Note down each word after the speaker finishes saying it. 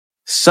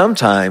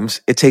Sometimes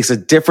it takes a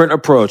different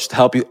approach to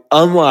help you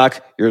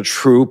unlock your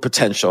true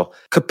potential.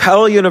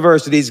 Capella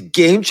University's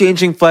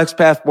game-changing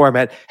FlexPath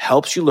format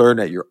helps you learn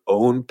at your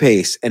own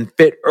pace and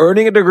fit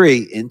earning a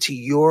degree into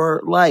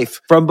your life.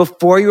 From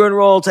before you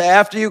enroll to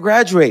after you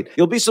graduate,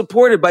 you'll be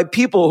supported by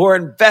people who are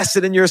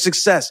invested in your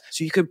success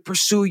so you can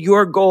pursue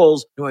your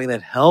goals knowing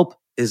that help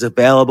is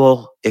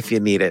available if you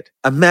need it.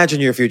 Imagine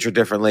your future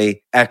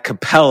differently at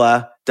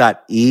capella.edu.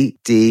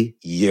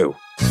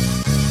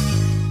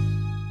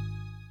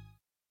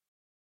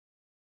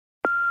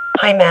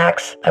 Hi,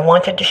 Max. I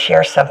wanted to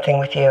share something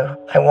with you.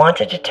 I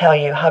wanted to tell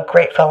you how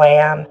grateful I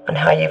am and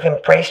how you've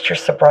embraced your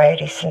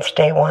sobriety since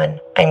day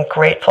one. I'm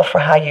grateful for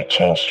how you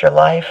changed your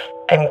life.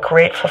 I'm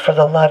grateful for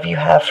the love you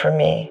have for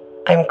me.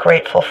 I'm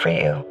grateful for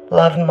you.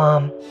 Love,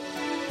 Mom.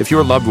 If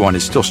your loved one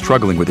is still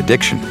struggling with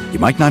addiction, you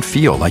might not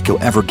feel like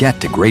you'll ever get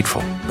to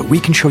grateful, but we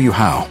can show you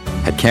how.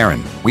 At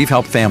Caron, we've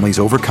helped families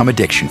overcome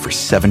addiction for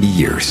 70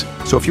 years.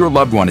 So if your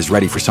loved one is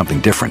ready for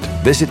something different,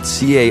 visit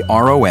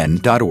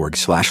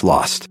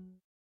caron.org/lost.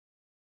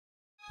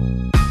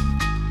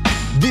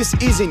 This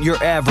isn't your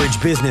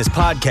average business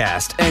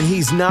podcast, and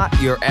he's not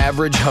your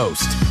average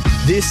host.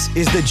 This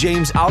is the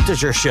James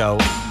Altucher Show.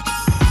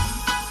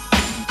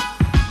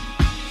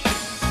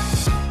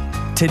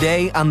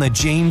 Today on the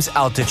James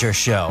Altucher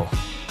Show.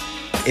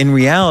 In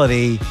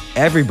reality,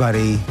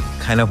 everybody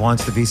kind of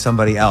wants to be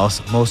somebody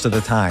else most of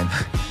the time.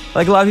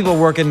 Like a lot of people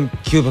work in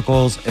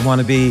cubicles and want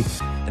to be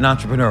an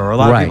entrepreneur, or a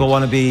lot of people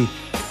want to be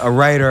a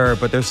writer,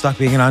 but they're stuck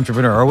being an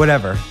entrepreneur or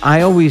whatever.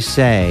 I always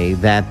say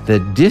that the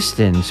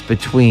distance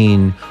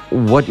between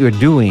what you're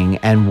doing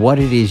and what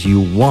it is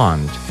you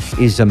want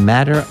is a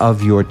matter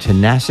of your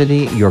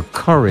tenacity, your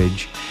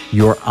courage,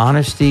 your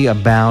honesty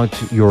about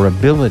your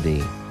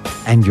ability,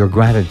 and your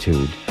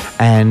gratitude.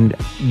 And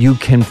you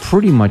can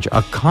pretty much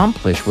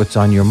accomplish what's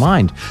on your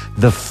mind.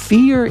 The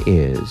fear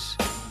is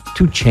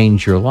to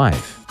change your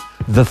life.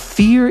 The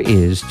fear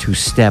is to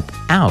step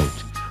out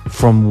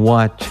from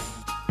what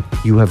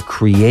you have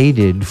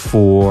created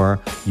for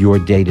your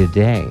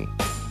day-to-day.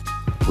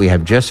 We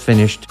have just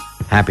finished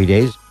Happy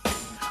Days,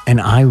 and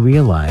I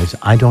realize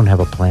I don't have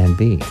a plan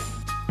B.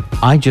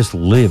 I just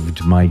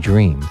lived my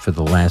dream for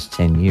the last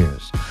 10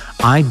 years.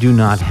 I do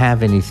not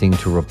have anything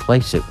to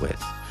replace it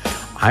with.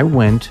 I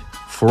went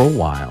for a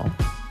while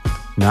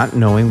not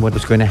knowing what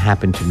was going to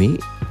happen to me,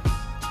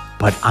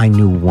 but I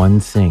knew one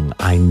thing.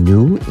 I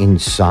knew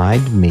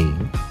inside me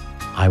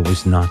I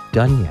was not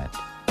done yet.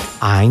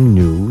 I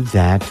knew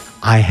that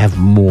I have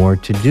more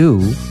to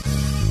do.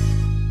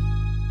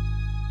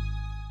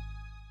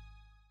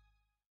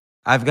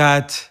 I've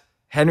got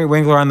Henry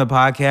Winkler on the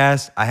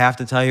podcast. I have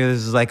to tell you, this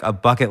is like a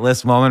bucket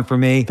list moment for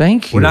me.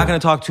 Thank you. We're not going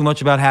to talk too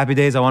much about Happy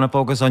Days. I want to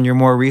focus on your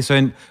more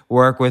recent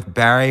work with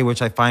Barry,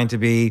 which I find to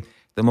be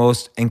the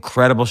most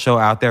incredible show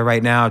out there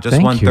right now.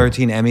 Just won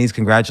 13 Emmys.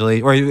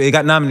 Congratulations. Or you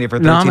got nominated for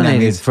 13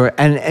 Emmys.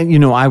 And you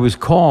know, I was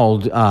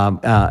called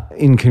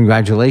in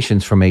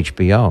congratulations from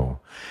HBO.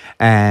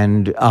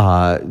 And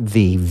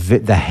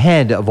the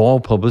head of all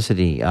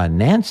publicity,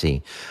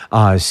 Nancy,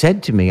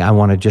 said to me, I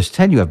want to just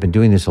tell you, I've been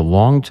doing this a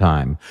long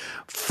time.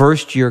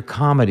 First-year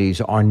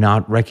comedies are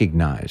not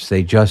recognized.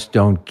 They just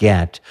don't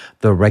get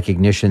the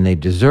recognition they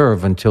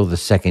deserve until the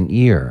second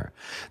year.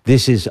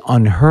 This is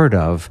unheard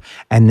of.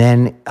 And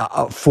then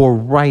for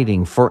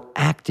writing, for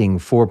acting,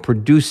 for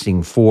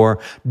producing, for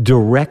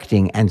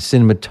directing and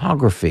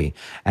cinematography,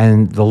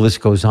 and the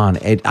list goes on.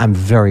 I'm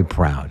very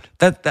proud.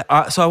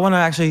 So I want to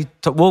actually,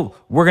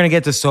 we're going to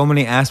get to so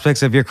many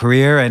aspects of your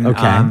career. And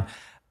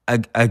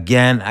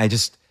again,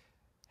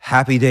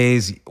 Happy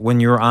Days, when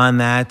you were on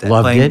that,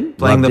 playing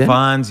the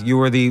Fonz, you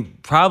were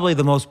probably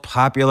the most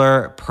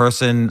popular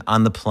person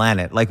on the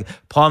planet. Like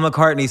Paul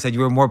McCartney said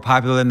you were more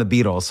popular than the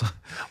Beatles.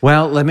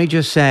 Well, let me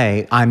just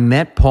say, I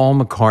met Paul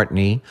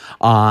McCartney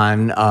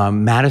on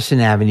Madison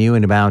Avenue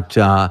in about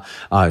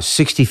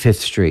 65th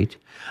Street.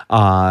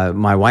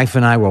 My wife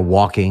and I were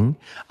walking.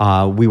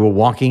 We were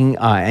walking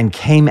and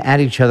came at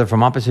each other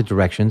from opposite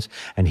directions,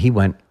 and he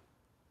went,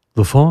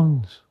 "The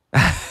Fonz."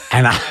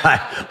 And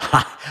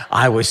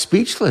I was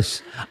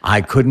speechless.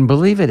 I couldn't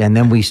believe it. And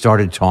then we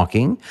started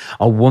talking.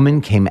 A woman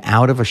came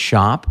out of a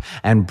shop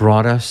and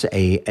brought us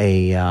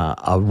a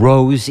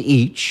rose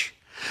each.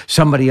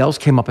 Somebody else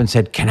came up and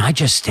said, "Can I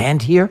just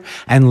stand here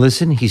and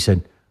listen?" He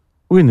said,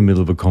 "We're in the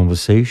middle of a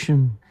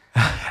conversation."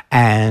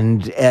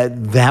 And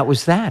that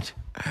was that.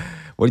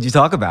 What did you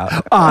talk about?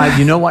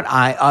 You know what?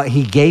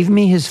 He gave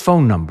me his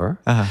phone number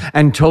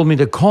and told me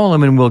to call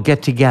him and we'll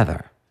get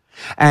together.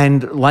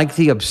 And like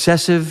the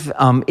obsessive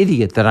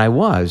idiot that I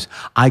was,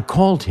 I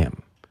called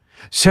him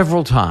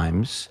several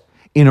times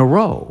in a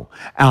row.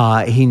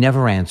 He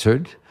never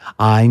answered.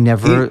 I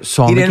never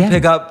saw him again. He didn't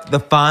pick up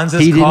the Fonz's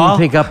call? He didn't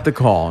pick up the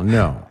call,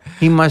 no.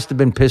 He must have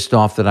been pissed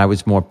off that I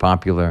was more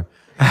popular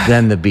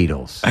than the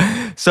Beatles.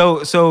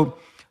 So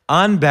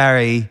on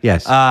Barry,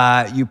 yes,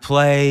 you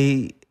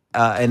play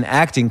an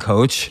acting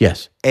coach.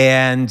 Yes.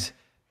 And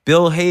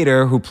Bill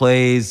Hader, who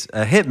plays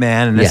a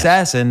hitman, an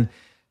assassin,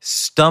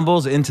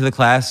 stumbles into the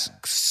class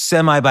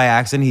semi by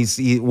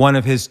accident. One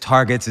of his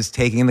targets is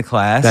taking the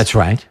class. That's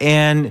right.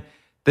 And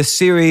the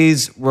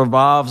series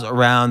revolves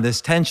around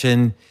this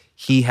tension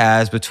he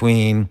has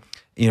between,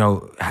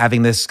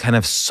 having this kind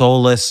of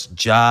soulless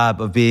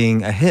job of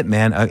being a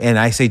hitman, and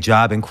I say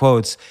job in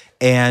quotes,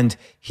 and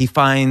he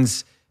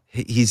finds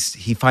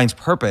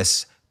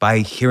purpose by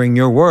hearing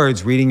your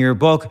words, reading your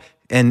book,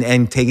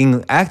 and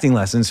taking acting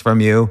lessons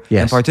from you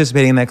and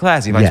participating in that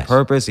class. He finds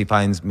purpose, he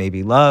finds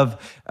maybe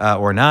love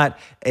or not.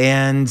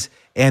 And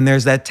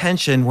there's that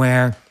tension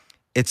where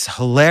it's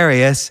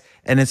hilarious,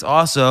 and it's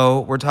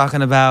also, we're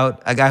talking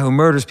about a guy who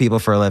murders people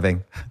for a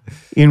living.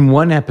 In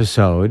one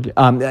episode,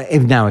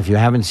 if you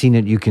haven't seen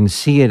it, you can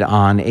see it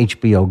on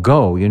HBO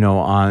Go,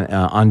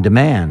 on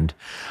demand.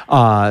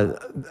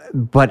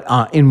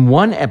 But in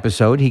one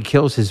episode, he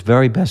kills his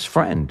very best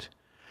friend.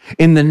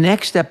 In the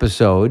next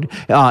episode,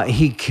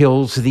 he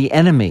kills the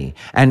enemy,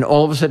 and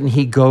all of a sudden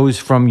he goes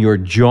from your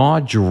jaw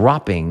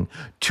dropping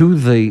to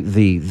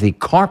the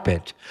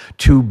carpet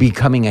to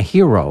becoming a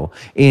hero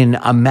in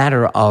a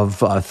matter of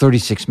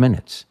 36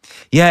 minutes.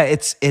 Yeah,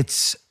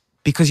 it's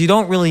because you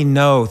don't really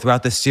know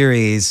throughout the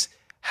series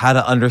how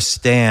to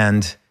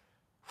understand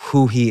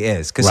who he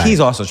is, because he's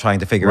also trying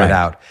to figure it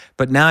out.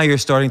 But now you're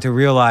starting to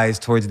realize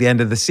towards the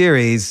end of the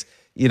series,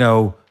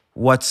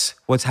 what's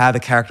how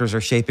the characters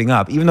are shaping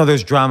up, even though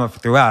there's drama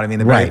throughout. I mean,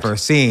 the very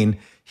first scene,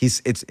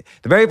 the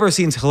very first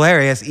scene's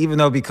hilarious, even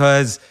though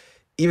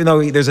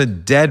there's a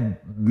dead,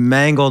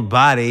 mangled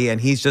body and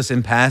he's just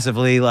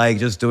impassively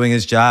just doing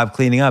his job,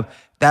 cleaning up.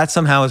 That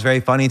somehow is very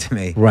funny to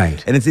me.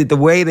 Right. And it's the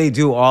way they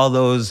do all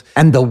those.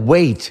 And the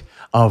weight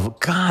of,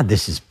 God,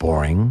 this is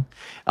boring,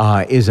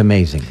 is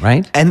amazing,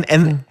 right? And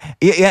then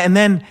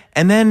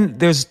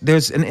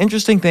there's an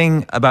interesting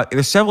thing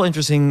there's several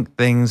interesting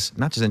things,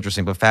 not just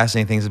interesting, but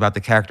fascinating things about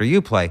the character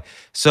you play.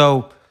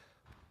 So,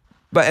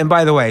 and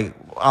by the way,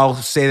 I'll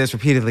say this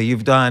repeatedly,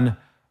 you've done,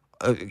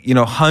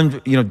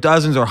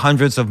 dozens or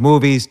hundreds of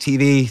movies,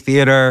 TV,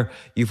 theater,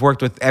 you've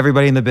worked with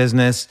everybody in the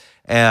business.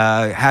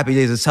 Happy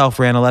Days itself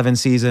ran 11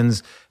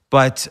 seasons.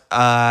 But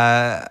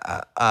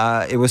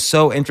it was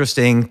so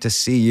interesting to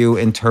see you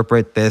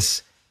interpret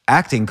this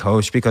acting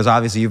coach, because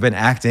obviously you've been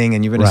acting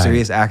and you've been a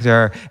serious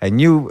actor,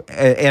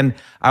 and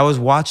I was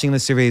watching the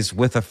series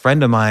with a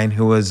friend of mine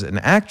who was an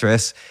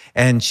actress,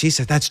 and she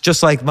said, that's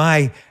just like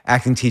my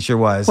acting teacher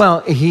was.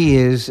 Well, he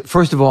is.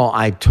 First of all,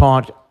 I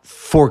taught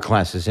 4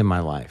 classes in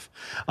my life,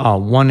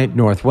 1 at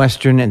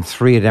Northwestern and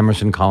 3 at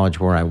Emerson College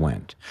where I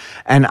went.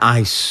 And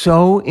I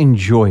so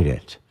enjoyed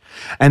it.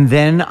 And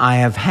then I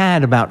have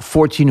had about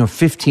 14 or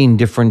 15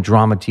 different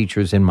drama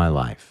teachers in my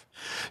life.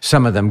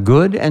 Some of them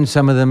good, and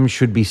some of them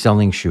should be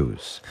selling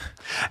shoes.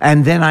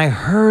 And then I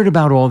heard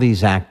about all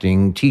these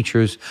acting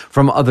teachers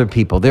from other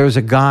people. There's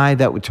a guy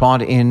that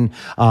taught in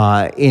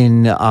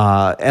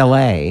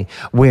L.A.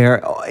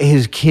 where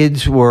his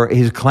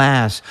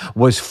class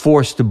was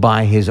forced to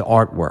buy his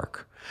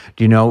artwork.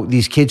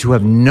 These kids who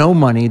have no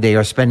money, they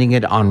are spending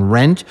it on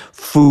rent,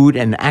 food,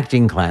 and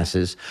acting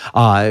classes.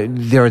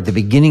 They're at the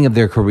beginning of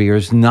their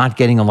careers, not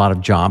getting a lot of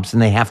jobs,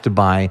 and they have to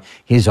buy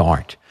his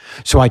art.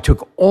 So I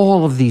took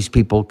all of these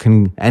people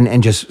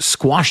and just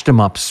squashed them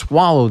up,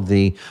 swallowed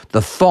the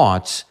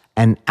thoughts,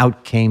 and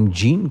out came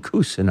Gene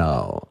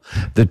Cousineau,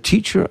 the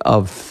teacher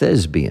of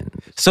thespians.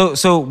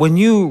 So when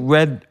you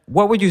read,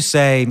 what would you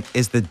say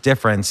is the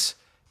difference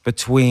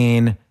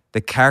between the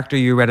character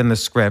you read in the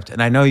script,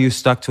 and I know you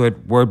stuck to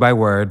it word by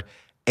word,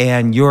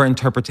 and your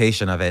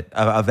interpretation of it,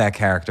 of that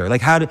character?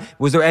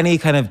 Was there any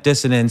kind of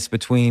dissonance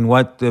between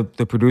what the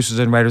producers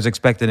and writers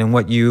expected and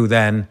what you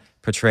then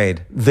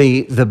portrayed?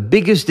 The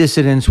biggest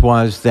dissonance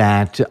was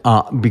that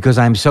because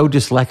I'm so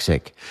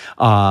dyslexic,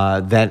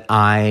 that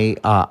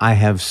I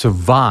have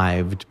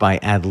survived by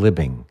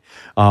ad-libbing.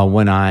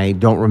 When I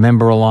don't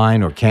remember a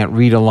line or can't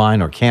read a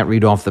line or can't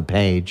read off the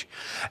page.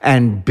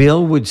 And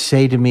Bill would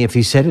say to me, if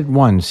he said it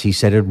once, he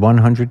said it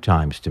 100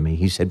 times to me.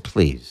 He said,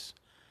 please,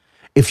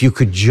 if you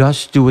could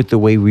just do it the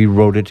way we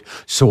wrote it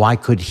so I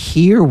could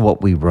hear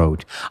what we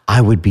wrote, I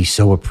would be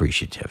so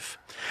appreciative.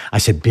 I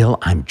said, Bill,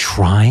 I'm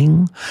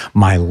trying.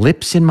 My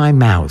lips and my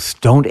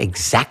mouth don't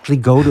exactly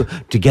go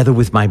together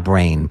with my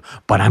brain,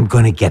 but I'm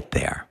going to get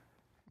there.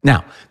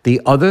 Now,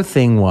 the other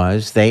thing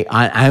was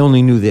I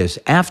only knew this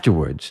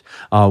afterwards,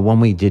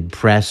 when we did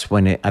press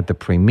at the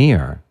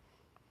premiere.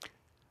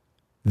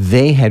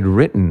 They had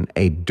written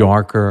a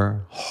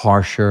darker,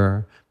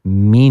 harsher,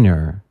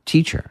 meaner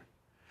teacher.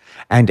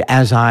 And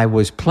as I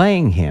was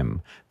playing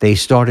him, they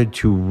started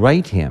to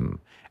write him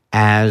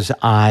as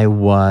I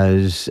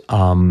was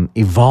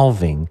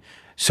evolving.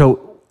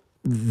 So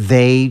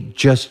they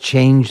just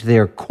changed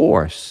their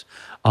course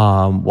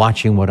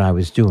watching what I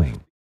was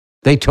doing.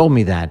 They told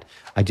me that.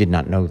 I did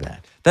not know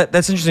that.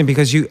 That's interesting,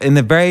 because you, in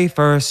the very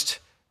first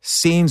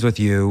scenes with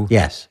you,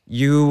 yes,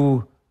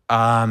 you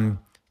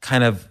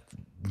kind of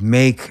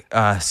make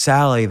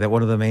Sally, that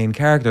one of the main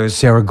characters,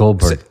 Sarah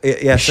Goldberg.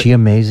 Is she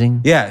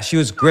amazing? Yeah, she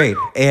was great,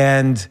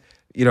 and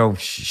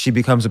she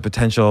becomes a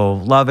potential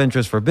love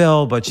interest for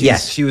Bill. But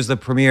she was the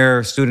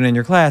premier student in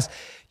your class.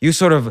 You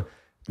sort of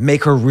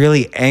make her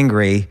really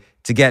angry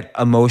to get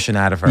emotion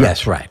out of her.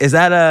 Yes, right. Is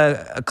that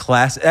a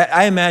class?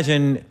 I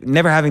imagine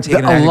never having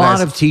taken A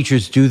lot of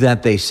teachers do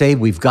that. They say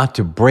we've got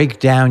to break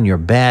down your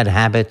bad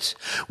habits.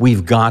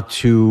 We've got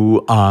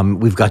to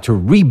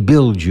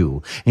rebuild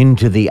you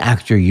into the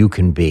actor you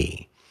can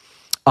be.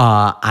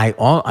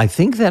 I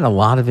think that a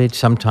lot of it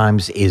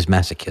sometimes is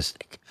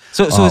masochistic.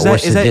 So is or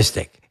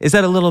sadistic. Is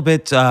that a little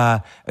bit?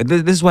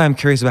 This is why I'm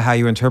curious about how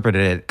you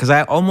interpreted it, because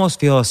I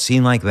almost feel a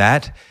scene like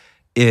that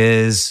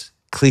is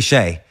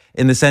cliche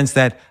in the sense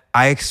that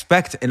I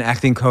expect an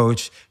acting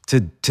coach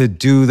to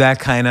do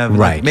that kind of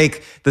like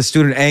make the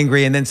student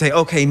angry and then say,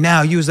 okay,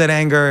 now use that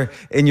anger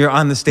and you're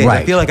on the stage.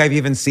 Right. I feel like I've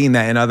even seen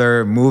that in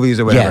other movies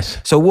or whatever. Yes.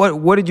 So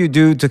what did you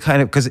do to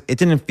kind of, because it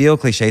didn't feel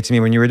cliche to me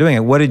when you were doing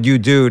it. What did you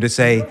do to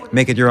say,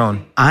 make it your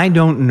own? I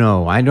don't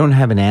know. I don't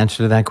have an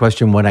answer to that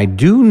question. What I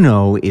do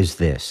know is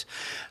this.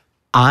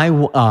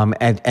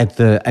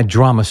 At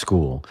drama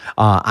school,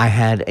 I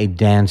had a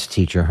dance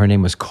teacher. Her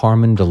name was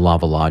Carmen de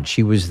Lavalade.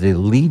 She was the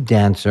lead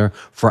dancer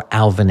for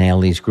Alvin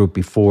Ailey's group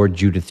before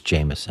Judith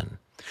Jameson.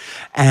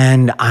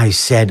 And I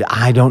said,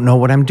 I don't know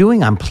what I'm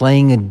doing. I'm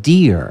playing a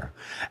deer.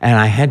 And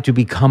I had to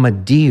become a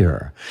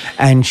deer.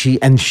 And she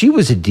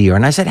was a deer.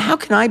 And I said, how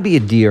can I be a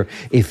deer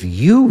if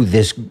you,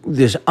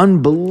 this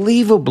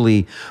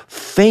unbelievably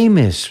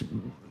famous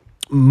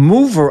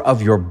mover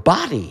of your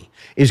body,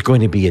 is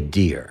going to be a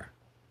deer?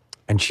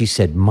 And she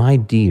said, my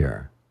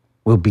deer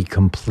will be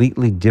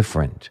completely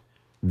different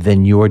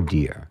than your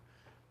deer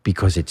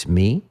because it's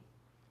me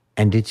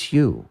and it's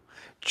you.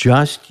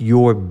 Just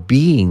your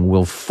being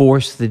will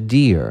force the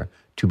deer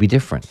to be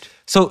different.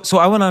 So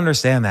I want to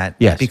understand that.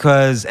 Yes.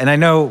 Because, and I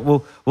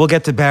know we'll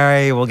get to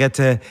Barry, we'll get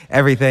to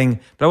everything,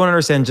 but I want to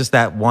understand just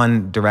that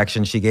one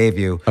direction she gave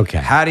you. Okay.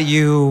 How do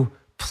you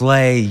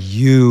play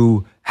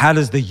you? How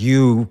does the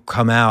you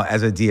come out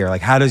as a deer?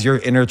 Like, how does your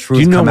inner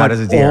truth come out as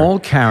a deer? All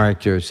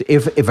characters,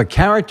 if a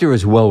character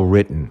is well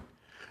written,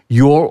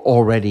 you're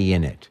already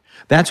in it.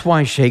 That's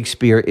why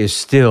Shakespeare is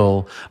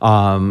still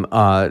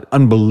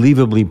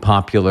unbelievably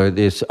popular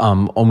this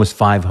almost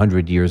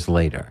 500 years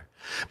later.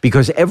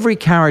 Because every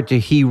character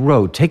he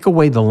wrote, take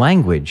away the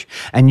language,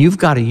 and you've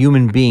got a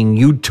human being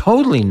you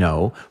totally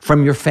know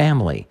from your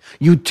family.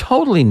 You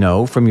totally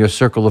know from your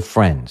circle of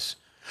friends.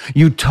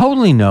 You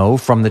totally know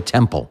from the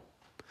temple.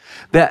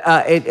 That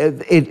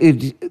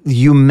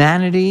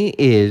humanity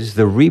is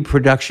the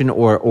reproduction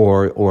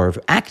or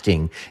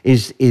acting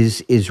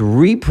is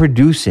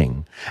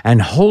reproducing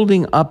and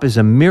holding up as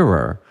a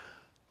mirror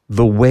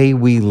the way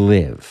we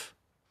live.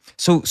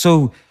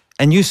 So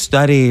and you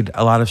studied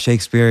a lot of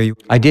Shakespeare.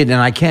 I did, and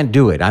I can't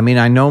do it. I mean,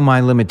 I know my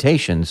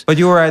limitations. But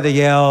you were at the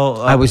Yale.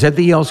 I was at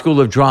the Yale School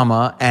of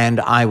Drama, and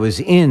I was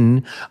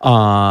in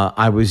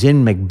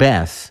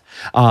Macbeth,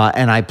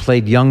 and I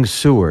played young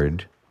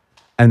Seward,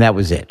 and that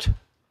was it.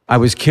 I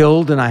was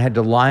killed, and I had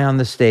to lie on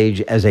the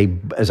stage as a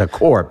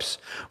corpse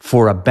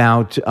for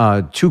about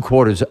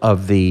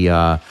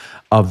 2/4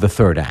 of the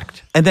third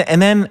act. And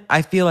then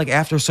I feel like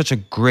after such a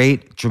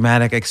great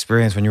dramatic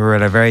experience when you were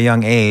at a very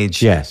young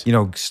age, yes,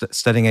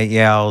 studying at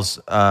Yale's,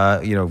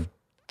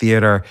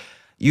 theater,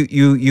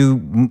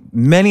 you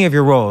many of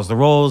your roles, the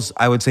roles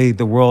I would say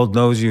the world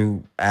knows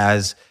you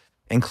as,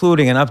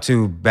 including and up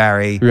to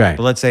Barry, right?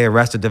 But let's say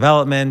Arrested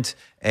Development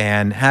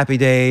and Happy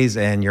Days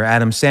and your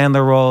Adam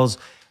Sandler roles.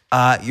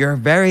 You're a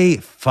very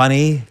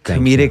funny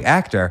comedic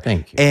actor.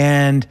 Thank you.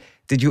 And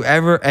did you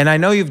ever, and I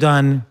know you've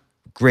done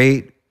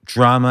great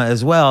drama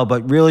as well,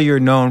 but really you're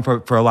known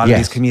for a lot of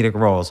these comedic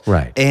roles.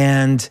 Right.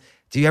 And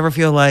do you ever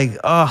feel like,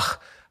 I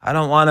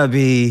don't want to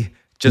be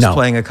just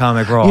playing a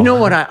comic role? You know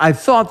what? I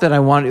thought that I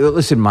wanted,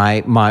 listen, my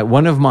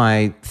one of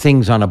my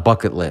things on a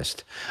bucket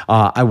list,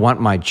 I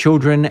want my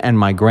children and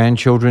my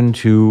grandchildren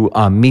to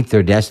meet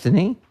their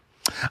destiny.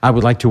 I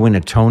would like to win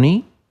a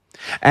Tony.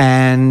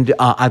 And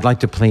I'd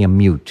like to play a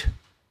mute.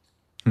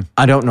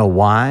 I don't know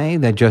why.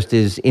 That just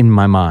is in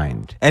my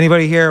mind.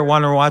 Anybody here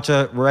want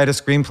to write a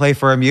screenplay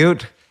for a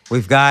mute?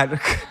 We've got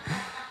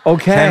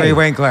Henry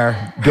Winkler.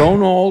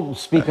 Don't all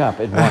speak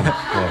up at once.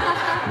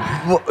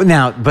 Well,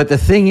 now, but the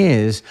thing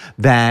is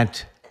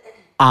that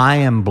I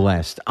am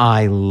blessed.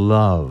 I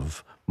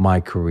love my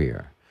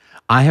career.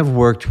 I have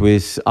worked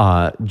with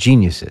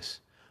geniuses.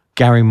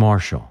 Gary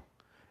Marshall,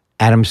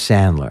 Adam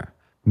Sandler,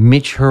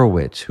 Mitch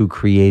Hurwitz, who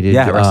created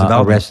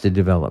Arrested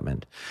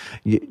Development.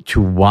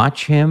 To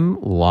watch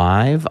him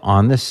live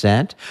on the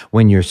set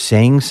when you're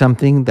saying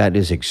something that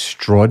is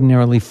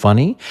extraordinarily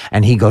funny,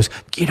 and he goes,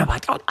 you know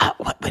what,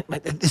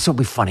 this will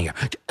be funnier.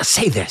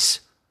 Say this.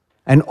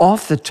 And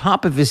off the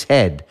top of his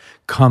head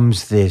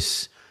comes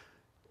this,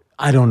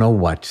 I don't know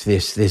what,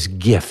 this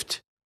gift.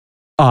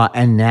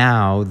 And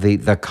now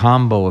the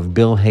combo of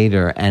Bill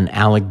Hader and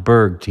Alec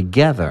Berg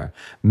together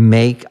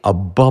make a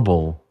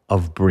bubble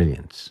of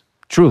brilliance.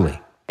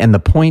 Truly. And the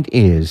point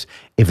is,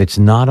 if it's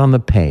not on the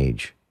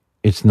page,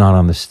 it's not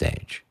on the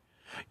stage.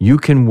 You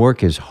can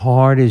work as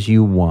hard as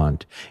you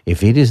want.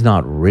 If it is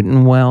not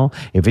written well,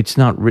 if it's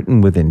not written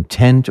with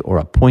intent or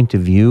a point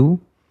of view,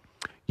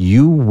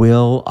 you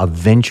will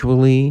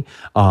eventually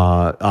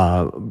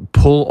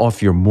pull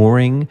off your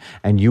mooring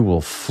and you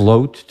will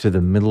float to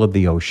the middle of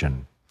the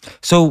ocean.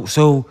 So,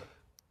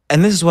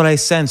 and this is what I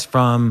sense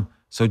from,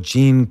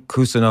 Gene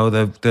Cousineau,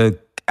 the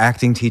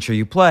acting teacher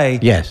you play.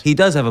 Yes. He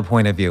does have a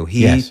point of view.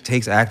 He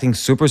takes acting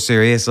super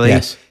seriously.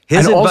 Yes.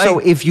 His and advice, also,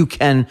 if you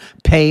can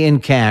pay in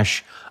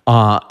cash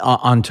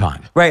on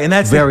time. Right, and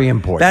that's very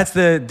important. That's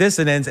the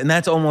dissonance, and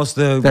that's almost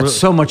that's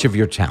so much of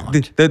your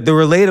talent. The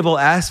relatable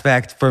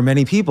aspect for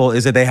many people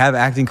is that they have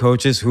acting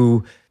coaches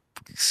who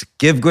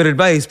give good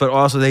advice, but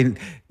also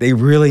they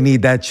really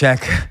need that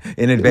check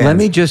in advance. Let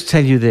me just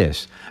tell you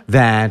this,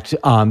 that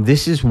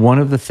this is one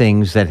of the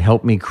things that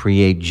helped me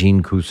create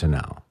Gene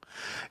Cousineau.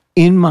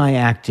 In my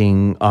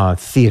acting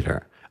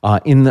theater,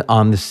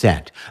 on the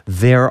set,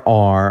 there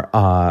are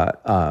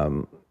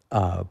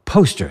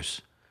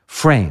posters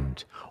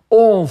framed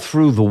all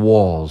through the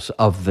walls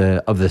of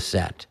the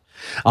set.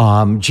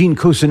 Gene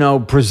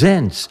Cousineau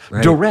presents,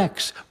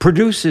 directs,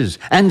 produces,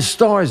 and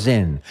stars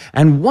in.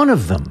 And one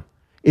of them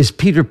is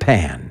Peter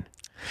Pan.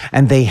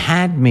 And they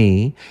had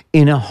me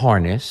in a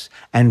harness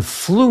and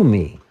flew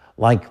me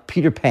like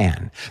Peter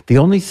Pan. The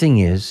only thing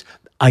is,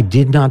 I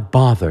did not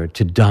bother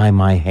to dye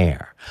my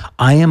hair.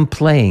 I am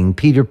playing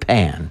Peter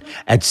Pan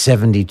at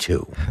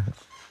 72.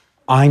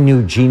 I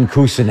knew Gene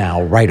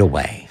Cousineau right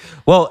away.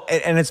 Well,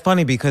 and it's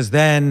funny because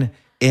then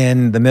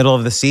in the middle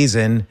of the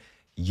season,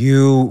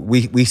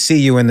 we see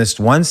you in this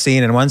one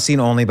scene and one scene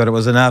only, but it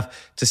was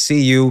enough to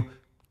see you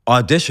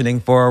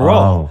auditioning for a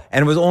role.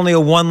 And it was only a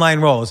one-line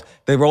role.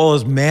 The role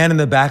is man in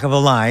the back of a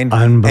line.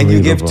 Unbelievable. And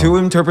you give two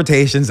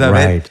interpretations of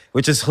Right. it,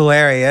 which is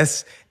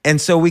hilarious.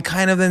 And so we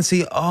kind of then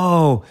see,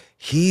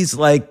 he's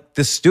like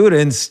the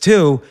students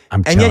too.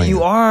 And yet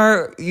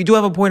you do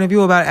have a point of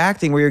view about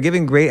acting where you're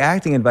giving great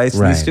acting advice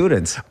to these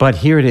students. But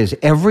here it is.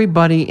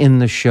 Everybody in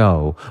the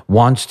show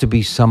wants to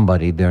be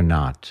somebody they're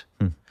not.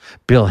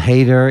 Bill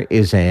Hader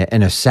is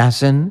an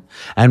assassin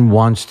and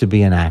wants to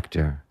be an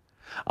actor.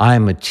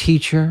 I'm a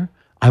teacher.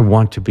 I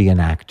want to be an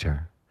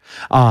actor.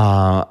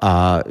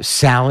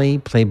 Sally,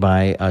 played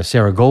by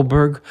Sarah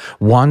Goldberg,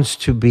 wants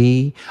to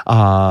be,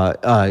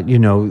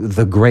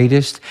 the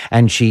greatest,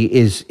 and she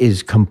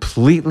is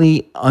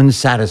completely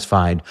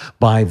unsatisfied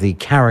by the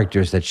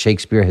characters that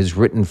Shakespeare has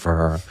written for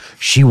her.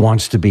 She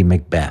wants to be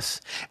Macbeth.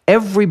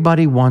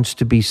 Everybody wants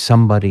to be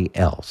somebody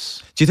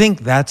else. Do you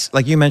think that's,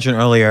 like you mentioned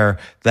earlier,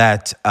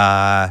 that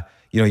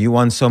you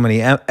won so many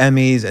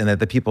Emmys and that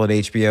the people at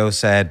HBO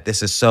said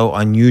this is so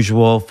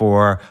unusual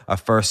for a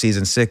first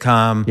season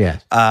sitcom.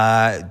 Yes.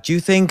 Do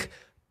you think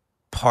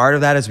part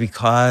of that is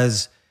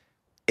because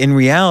in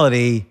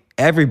reality,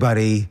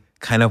 everybody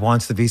kind of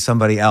wants to be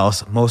somebody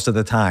else most of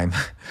the time?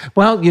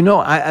 Well,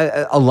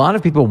 a lot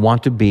of people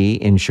want to be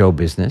in show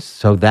business,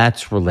 so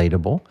that's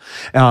relatable.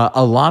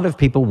 A lot of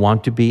people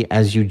want to be,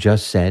 as you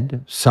just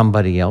said,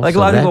 somebody else. Like a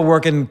lot of people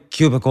work in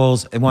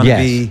cubicles and want to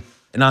be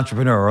an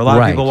entrepreneur, or a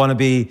lot of people want to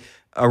be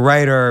a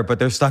writer, but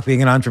they're stuck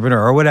being an entrepreneur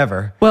or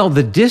whatever. Well,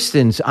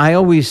 I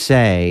always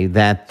say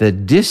that the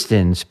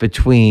distance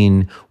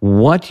between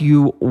what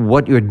you're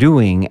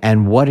doing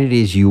and what it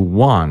is you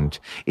want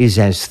is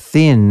as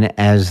thin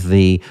as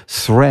the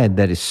thread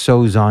that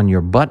sews on your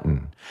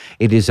button.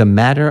 It is a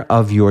matter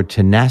of your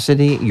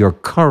tenacity, your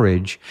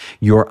courage,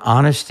 your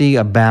honesty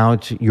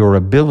about your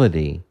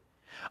ability,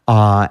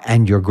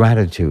 and your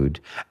gratitude.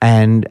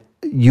 And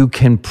you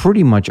can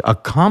pretty much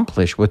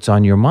accomplish what's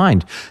on your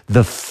mind.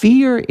 The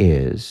fear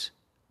is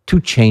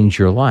to change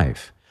your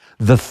life.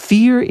 The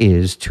fear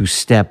is to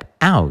step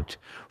out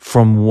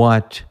from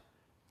what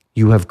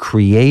you have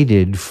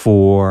created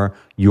for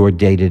your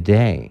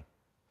day-to-day.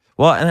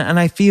 Well, and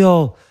I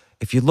feel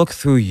if you look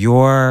through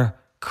your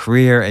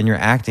career and your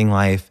acting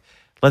life,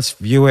 let's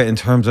view it in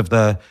terms of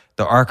the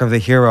arc of the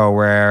hero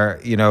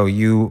where,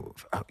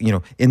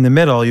 in the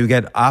middle, you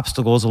get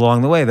obstacles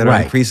along the way that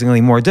are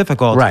increasingly more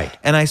difficult. Right.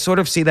 And I sort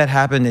of see that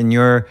happen in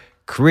your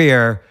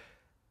career.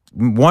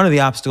 One of the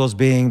obstacles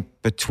being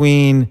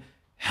between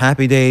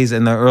Happy Days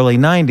in the early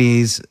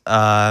 90s.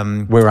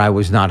 Where I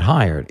was not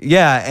hired.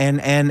 Yeah,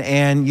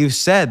 and you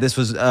said this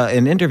was,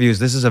 in interviews,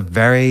 this is a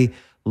very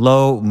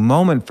low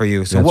moment for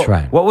you. So That's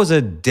right. What was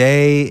a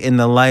day in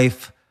the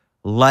life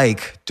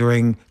like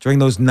during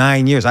those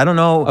 9 years? I don't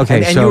know.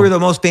 Okay, and you were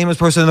the most famous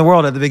person in the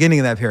world at the beginning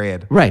of that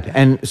period. Right.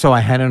 And so I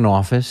had an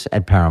office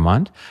at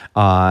Paramount,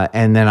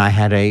 and then I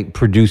had a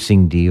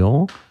producing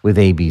deal with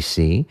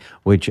ABC,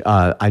 which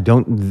I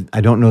don't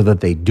know that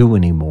they do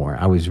anymore.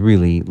 I was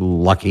really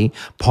lucky.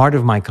 Part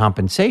of my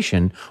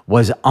compensation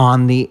was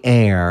on the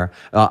air.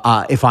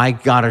 If I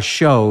got a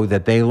show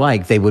that they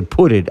liked, they would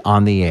put it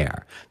on the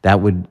air. That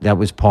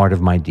was part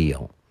of my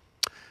deal.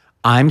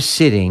 I'm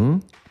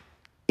sitting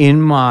in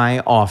my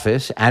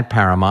office at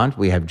Paramount.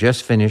 We have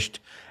just finished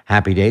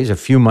Happy Days. A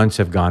few months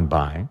have gone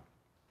by.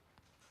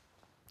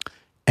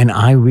 And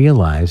I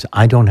realize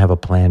I don't have a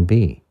plan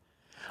B.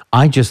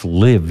 I just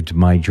lived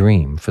my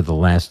dream for the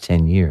last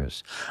 10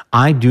 years.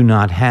 I do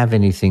not have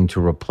anything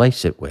to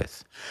replace it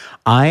with.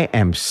 I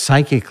am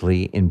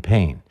psychically in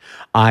pain.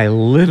 I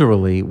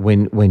literally,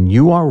 when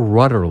you are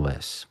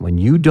rudderless, when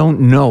you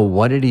don't know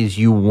what it is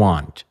you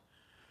want,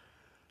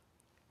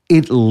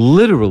 it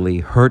literally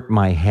hurt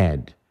my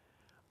head.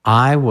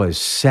 I was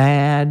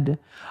sad.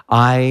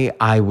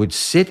 I would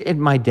sit at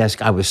my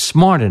desk. I was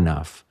smart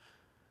enough.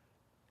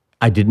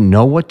 I didn't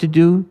know what to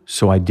do,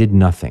 so I did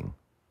nothing.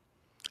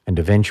 And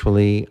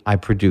eventually I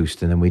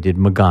produced, and then we did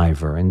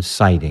MacGyver and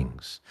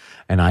Sightings,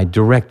 and I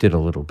directed a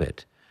little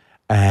bit.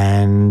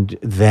 And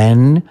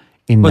then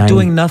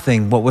doing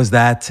nothing, what was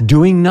that?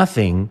 Doing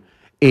nothing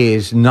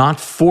is not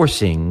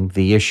forcing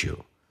the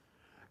issue.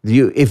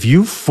 If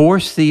you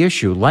force the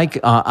issue, like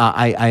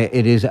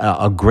it is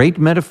a great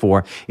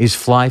metaphor, is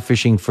fly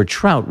fishing for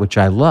trout, which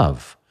I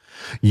love.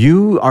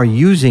 You are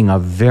using a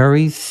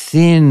very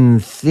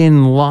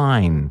thin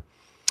line.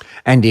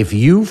 And if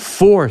you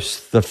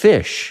force the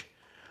fish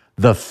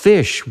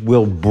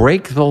will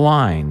break the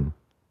line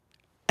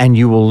and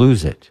you will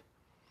lose it.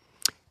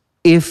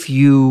 If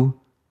you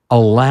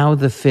allow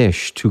the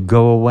fish to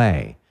go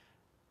away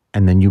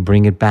and then you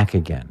bring it back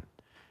again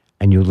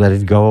and you let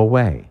it go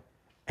away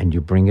and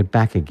you bring it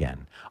back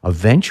again,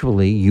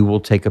 eventually you will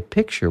take a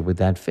picture with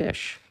that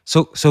fish.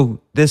 So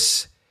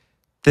this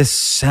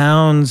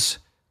sounds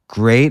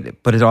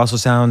great, but it also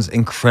sounds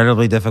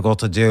incredibly difficult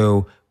to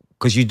do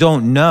because you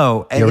don't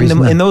know.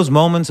 In those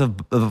moments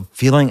of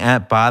feeling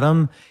at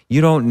bottom, you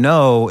don't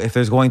know if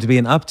there's going to be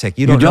an uptick.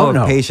 You don't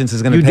know if patience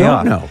is going to pay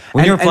off. Know.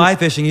 When you're fly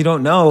fishing, you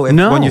don't know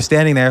when you're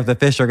standing there if the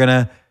fish are going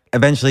to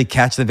eventually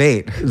catch the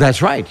bait.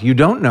 That's right. You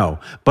don't know.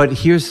 But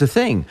here's the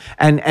thing.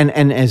 And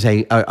as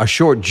a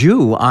short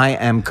Jew, I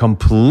am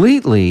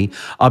completely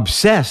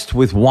obsessed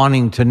with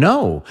wanting to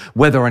know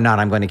whether or not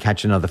I'm going to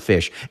catch another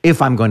fish,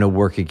 if I'm going to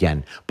work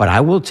again. But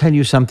I will tell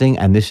you something,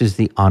 and this is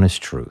the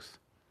honest truth.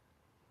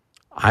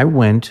 I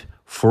went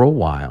for a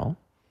while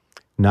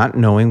not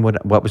knowing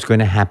what was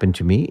going to happen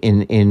to me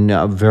in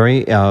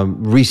very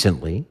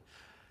recently,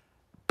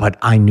 but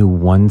I knew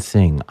one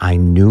thing. I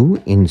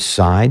knew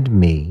inside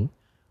me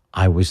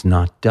I was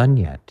not done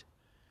yet.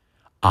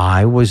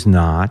 I was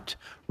not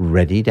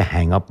ready to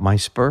hang up my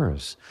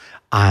spurs.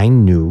 I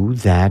knew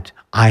that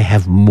I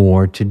have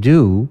more to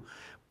do.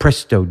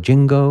 Presto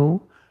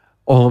jingo.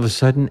 All of a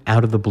sudden,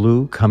 out of the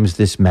blue, comes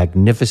this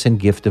magnificent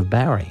gift of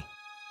Barry.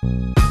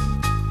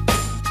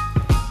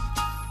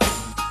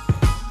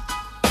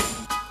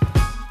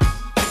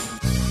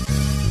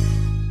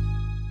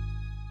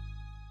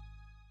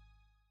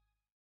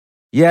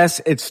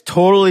 Yes, it's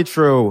totally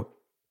true.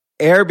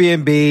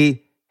 Airbnb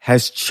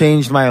has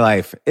changed my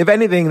life. If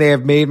anything, they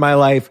have made my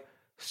life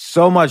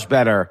so much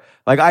better.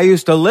 Like, I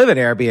used to live in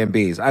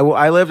Airbnbs.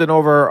 I lived in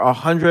over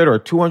 100 or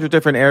 200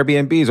 different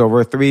Airbnbs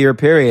over a 3-year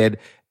period,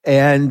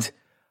 and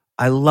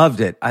I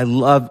loved it.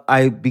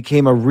 I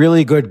became a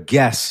really good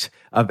guest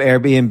of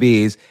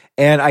Airbnbs,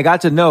 and I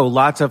got to know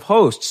lots of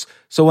hosts.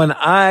 So when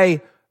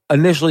I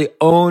initially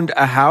owned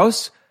a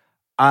house,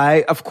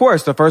 of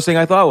course, the first thing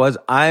I thought was,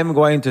 I'm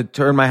going to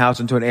turn my house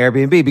into an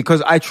Airbnb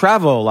because I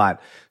travel a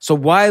lot. So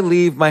why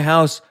leave my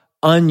house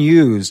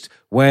unused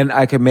when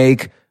I can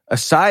make a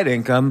side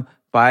income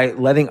by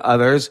letting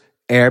others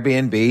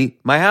Airbnb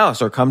my house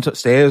or come to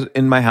stay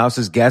in my house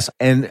as guests?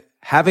 And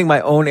having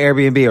my own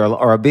Airbnb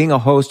or being a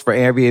host for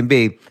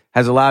Airbnb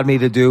has allowed me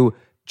to do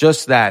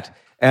just that.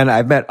 And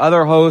I've met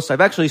other hosts. I've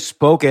actually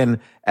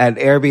spoken at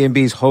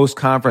Airbnb's host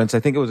conference.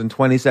 I think it was in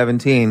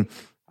 2017.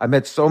 I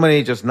met so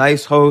many just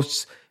nice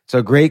hosts. It's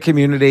a great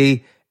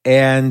community.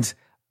 And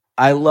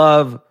I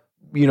love,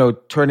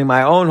 turning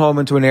my own home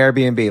into an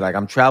Airbnb. Like,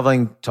 I'm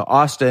traveling to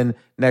Austin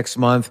next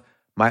month.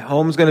 My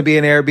home's going to be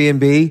an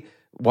Airbnb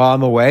while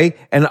I'm away,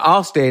 and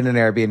I'll stay in an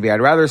Airbnb.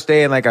 I'd rather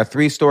stay in like a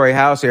 3-story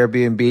house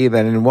Airbnb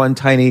than in one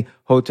tiny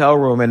hotel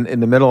room in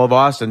the middle of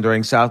Austin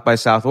during South by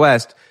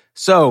Southwest.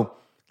 So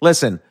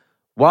listen,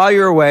 while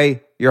you're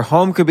away, your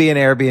home could be an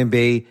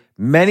Airbnb.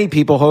 Many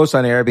people host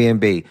on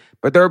Airbnb,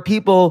 but there are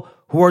people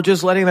who are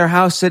just letting their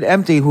house sit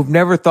empty, who've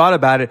never thought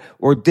about it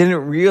or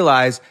didn't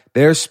realize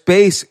their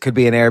space could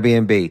be an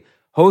Airbnb.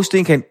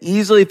 Hosting can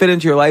easily fit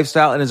into your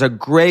lifestyle and is a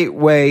great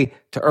way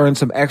to earn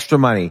some extra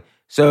money.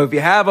 So if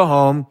you have a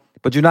home,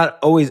 but you're not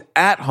always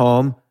at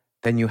home,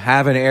 then you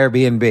have an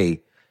Airbnb.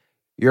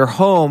 Your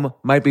home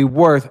might be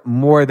worth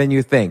more than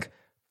you think.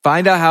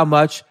 Find out how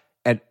much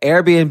at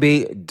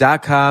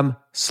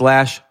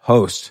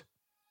airbnb.com/host.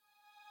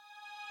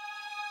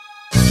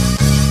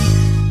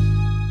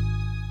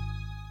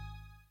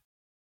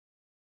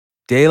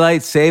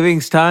 Daylight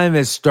savings time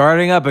is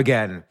starting up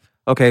again.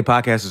 Okay,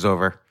 podcast is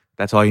over.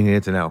 That's all you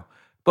needed to know.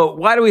 But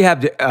why do we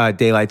have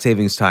daylight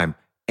savings time?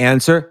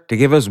 Answer: to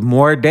give us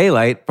more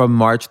daylight from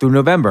March through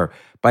November.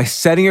 By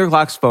setting your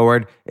clocks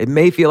forward, it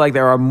may feel like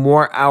there are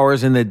more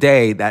hours in the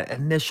day. That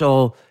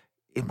initial,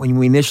 when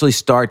we initially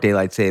start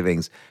daylight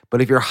savings.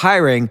 But if you're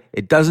hiring,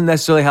 it doesn't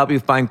necessarily help you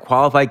find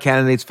qualified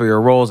candidates for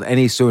your roles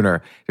any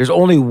sooner. There's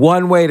only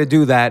one way to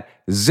do that,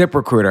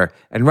 ZipRecruiter.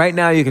 And right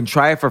now you can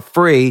try it for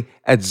free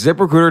at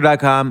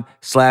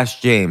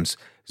ZipRecruiter.com/James.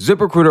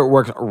 ZipRecruiter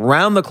works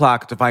around the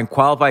clock to find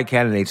qualified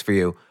candidates for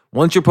you.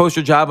 Once you post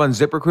your job on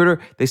ZipRecruiter,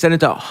 they send it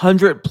to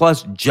 100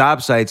 plus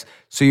job sites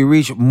so you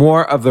reach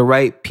more of the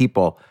right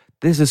people.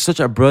 This is such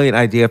a brilliant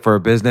idea for a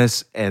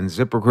business, and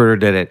ZipRecruiter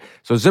did it.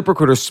 So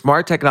ZipRecruiter's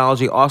smart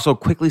technology also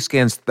quickly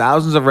scans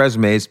thousands of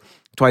resumes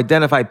to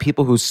identify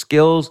people whose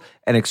skills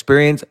and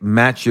experience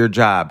match your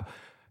job.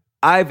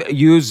 I've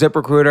used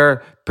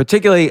ZipRecruiter,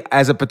 particularly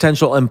as a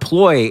potential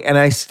employee, and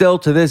I still,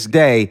 to this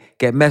day,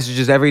 get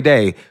messages every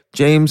day.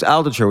 James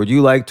Altucher, would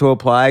you like to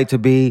apply to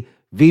be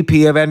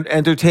VP of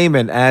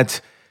Entertainment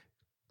at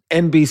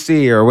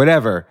NBC or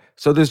whatever?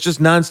 So there's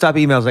just nonstop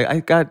emails. Like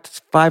I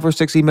got 5 or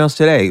 6 emails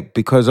today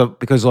because a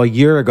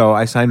year ago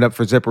I signed up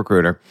for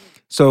ZipRecruiter.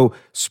 So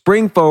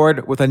spring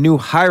forward with a new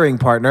hiring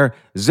partner,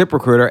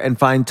 ZipRecruiter, and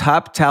find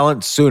top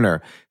talent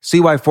sooner. See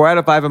why 4 out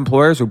of 5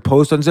 employers who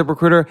post on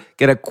ZipRecruiter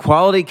get a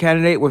quality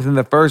candidate within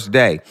the first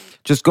day.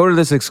 Just go to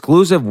this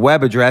exclusive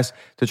web address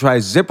to try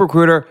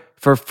ZipRecruiter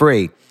for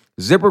free.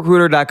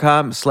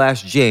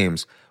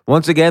 ZipRecruiter.com/James.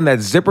 Once again,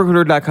 that's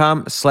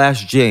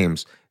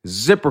ZipRecruiter.com/James.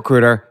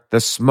 ZipRecruiter, the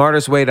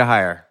smartest way to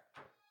hire.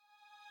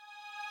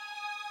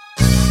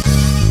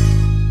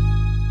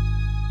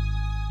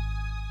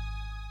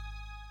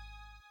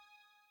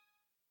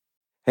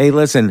 Hey,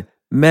 listen,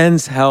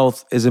 men's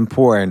health is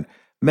important.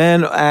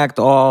 Men act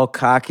all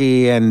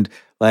cocky and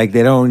like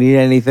they don't need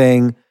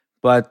anything.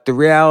 But the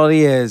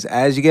reality is,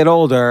 as you get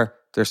older,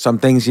 there's some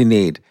things you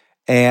need.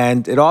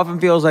 And it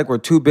often feels like we're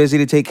too busy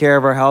to take care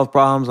of our health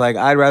problems. Like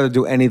I'd rather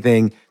do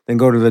anything than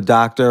go to the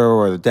doctor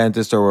or the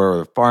dentist or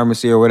the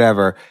pharmacy or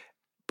whatever.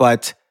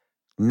 But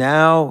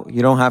now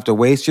you don't have to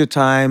waste your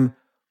time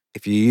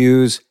if you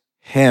use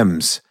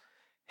Hims.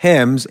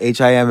 Hims,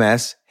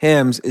 H-I-M-S,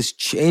 Hims is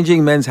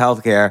changing men's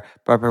healthcare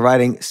by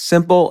providing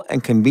simple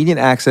and convenient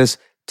access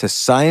to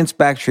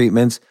science-backed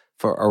treatments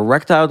for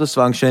erectile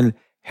dysfunction,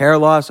 hair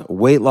loss,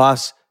 weight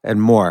loss,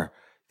 and more.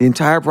 The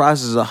entire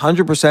process is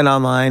 100%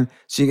 online,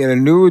 so you get a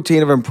new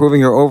routine of improving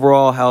your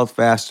overall health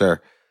faster.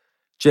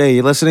 Jay,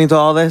 you listening to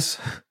all this?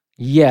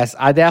 Yes,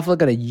 I definitely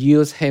gonna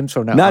use Hims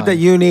from now Not on. that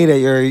you need it.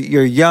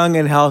 You're young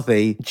and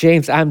healthy.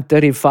 James, I'm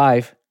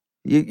 35.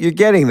 You're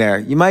getting there.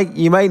 You might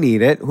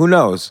need it. Who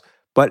knows?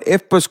 But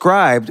if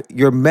prescribed,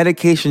 your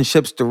medication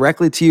ships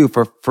directly to you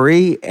for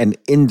free and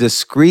in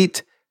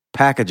discreet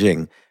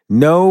packaging.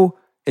 No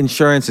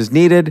insurance is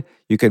needed.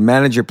 You can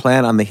manage your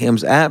plan on the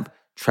Hims app,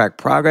 track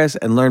progress,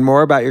 and learn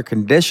more about your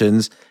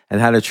conditions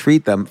and how to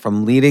treat them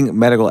from leading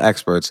medical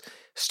experts.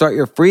 Start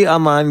your free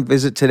online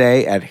visit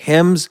today at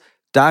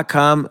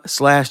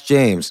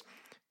hims.com/James.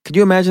 Could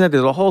you imagine that?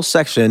 There's a whole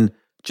section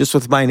just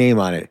with my name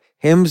on it.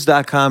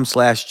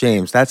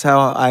 hims.com/James. That's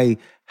how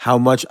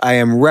much I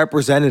am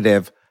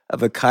representative of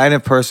the kind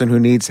of person who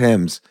needs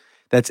Hims.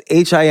 That's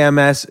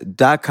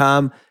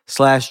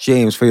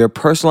HIMS.com/James for your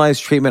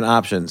personalized treatment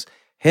options.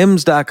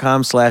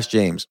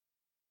 HIMS.com/James.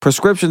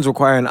 Prescriptions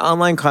require an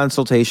online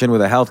consultation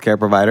with a healthcare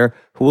provider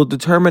who will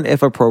determine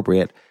if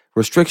appropriate.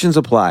 Restrictions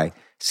apply.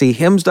 See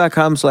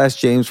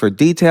HIMS.com/James for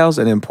details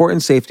and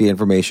important safety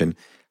information.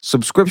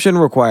 Subscription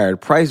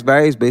required. Price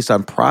varies based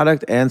on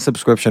product and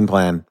subscription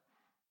plan.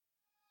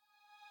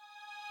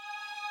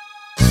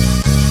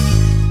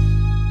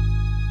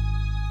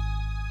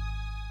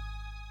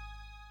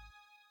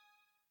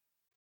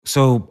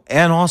 So,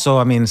 and also,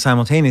 I mean,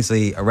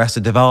 simultaneously,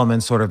 Arrested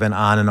Development's sort of been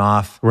on and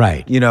off.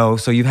 Right. You know,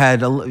 so you've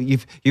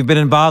been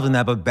involved in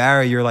that, but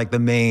Barry, you're like the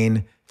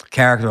main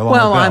character along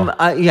Well, with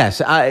Bill.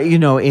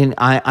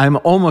 I'm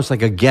almost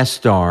like a guest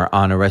star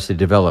on Arrested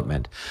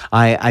Development.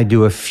 I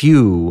do a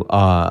few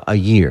a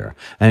year,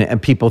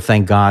 and people,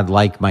 thank God,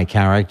 like my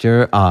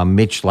character.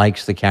 Mitch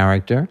likes the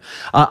character.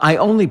 I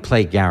only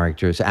play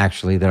characters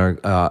actually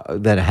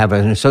that have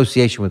an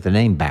association with the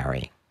name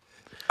Barry.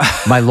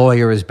 My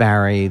lawyer is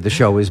Barry. The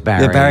show is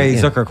Barry. Yeah, Barry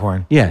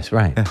Zuckerkorn. Yes,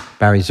 right. Yeah.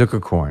 Barry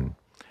Zuckerkorn,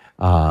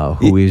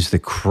 who is the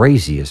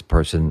craziest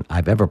person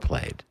I've ever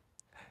played.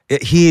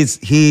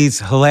 He's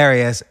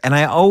hilarious, and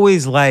I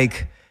always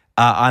like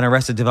on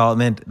Arrested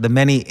Development the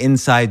many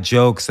inside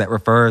jokes that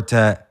refer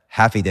to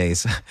Happy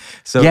Days.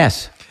 So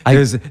yes,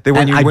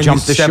 when you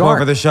step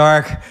over the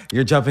shark,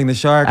 you're jumping the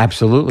shark.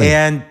 Absolutely.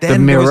 And then the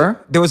mirror.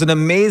 There was an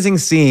amazing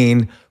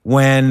scene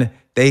when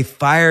they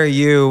fire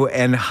you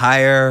and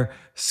hire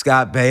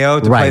Scott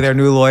Baio to play their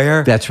new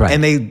lawyer. That's right.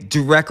 And they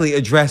directly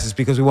address this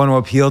because we want to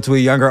appeal to a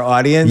younger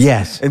audience.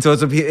 Yes. And so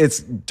it's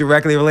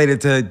directly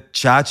related to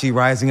Chachi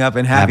rising up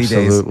in Happy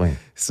Days. Absolutely.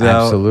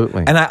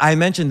 Absolutely. And I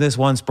mentioned this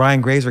once.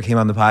 Brian Grazer came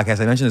on the podcast.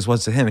 I mentioned this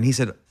once to him, and he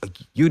said,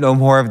 "You know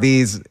more of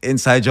these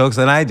inside jokes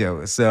than I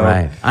do." So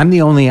right. I'm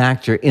the only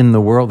actor in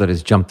the world that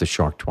has jumped the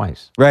shark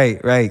twice. Right.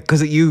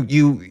 Because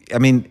I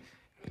mean,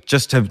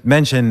 just to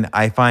mention,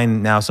 I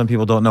find now some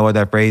people don't know what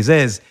that phrase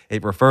is.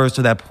 It refers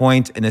to that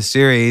point in a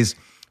series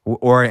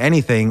or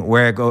anything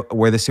where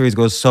where the series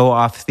goes so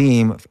off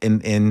theme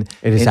it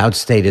has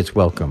outstayed its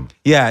welcome.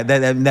 Yeah,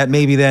 that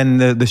maybe then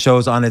the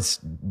show's on its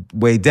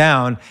way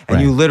down, and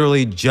Right. you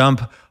literally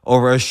jump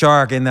over a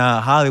shark in the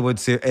Hollywood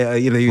series.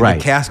 Right.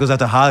 The cast goes out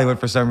to Hollywood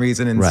for some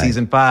reason in Right.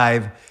 season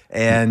 5,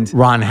 and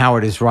Ron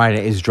Howard is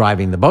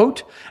driving the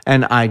boat,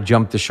 and I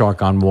jumped the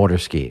shark on water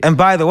skis. And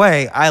by the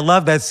way, I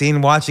love that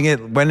scene watching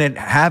it when it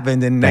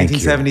happened in Thank you.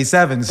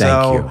 1977. So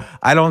Thank you.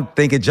 I don't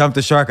think it jumped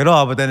the shark at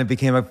all, but then it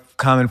became a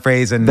common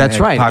phrase and That's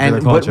right. popular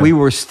And culture. but we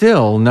were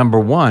still number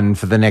one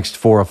for the next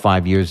 4 or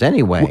 5 years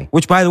anyway.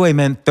 Which, by the way,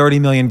 meant 30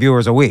 million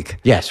viewers a week.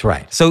 Yes,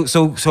 right. So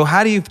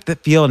how do you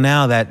feel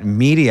now that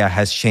media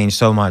has changed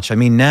so much? I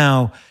mean,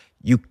 now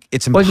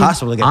it's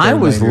impossible to get 30 I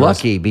million was viewers.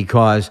 lucky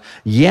because,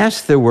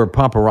 yes, there were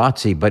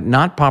paparazzi, but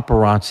not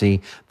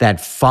paparazzi that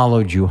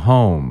followed you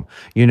home.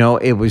 You know,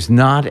 it was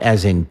not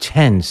as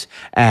intense,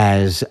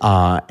 as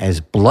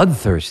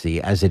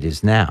bloodthirsty as it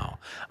is now.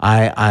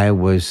 I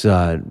was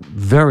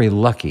very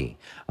lucky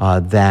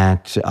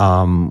that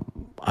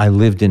I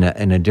lived in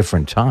a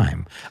different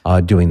time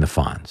doing the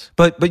Fonz.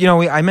 But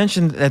I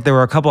mentioned that there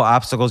were a couple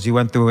obstacles you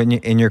went through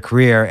in your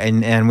career,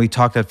 and we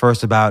talked at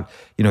first about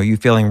you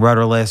feeling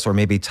rudderless or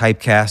maybe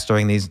typecast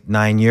during these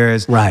 9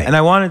 years. Right. And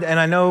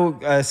I know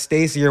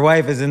Stacy, your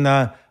wife, is in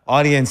the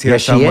audience here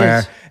Yes, she somewhere.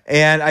 is.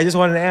 And I just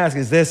wanted to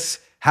ask: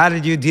 how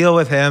did you deal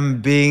with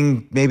him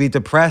being maybe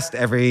depressed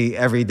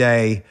every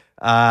day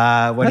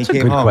when That's he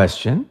came a good home?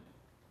 question.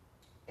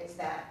 Is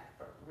that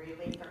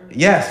really for me?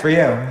 Yes, for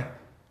you.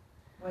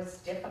 Was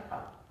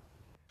difficult.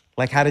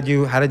 Like, how did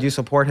you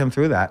support him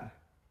through that?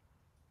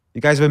 You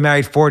guys have been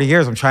married 40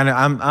 years.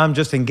 I'm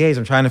just engaged.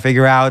 I'm trying to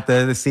figure out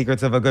the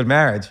secrets of a good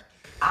marriage.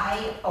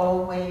 I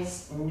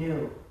always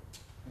knew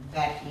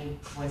that he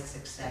was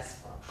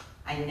successful.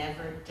 I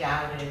never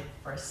doubted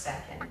for a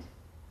second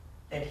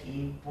that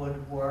he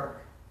would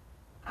work.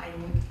 I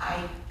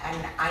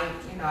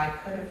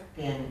could have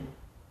been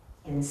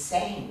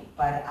insane,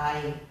 but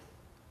I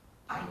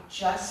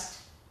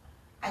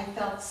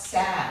felt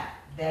sad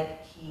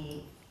that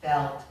he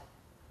felt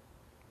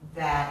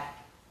that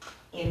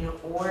in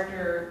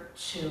order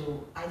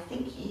to, I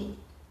think he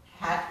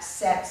had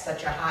set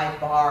such a high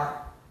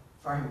bar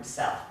for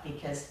himself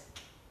because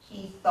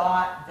he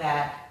thought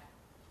that,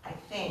 I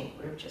think,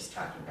 we were just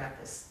talking about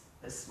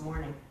this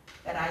morning,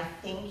 that I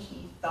think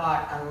he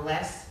thought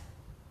unless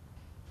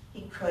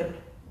he could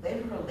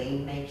literally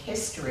make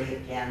history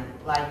again,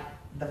 like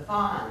the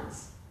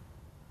Fonz,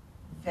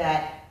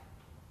 that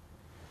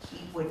he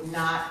would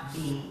not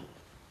be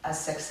a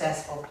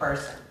successful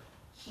person.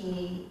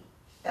 He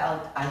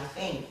felt, I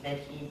think, that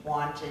he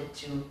wanted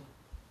to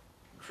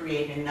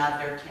create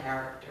another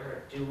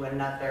character, do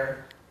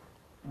another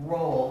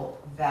role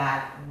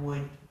that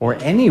would... Or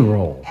any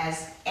role.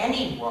 As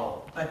any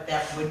role, but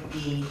that would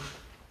be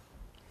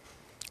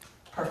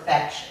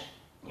perfection,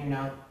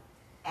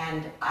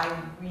 And I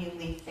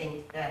really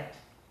think that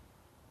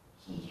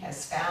he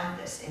has found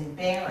this in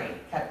Barry,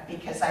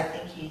 because I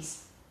think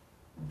he's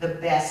the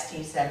best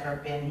he's ever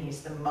been.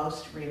 He's the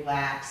most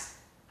relaxed.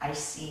 I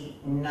see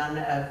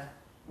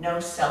no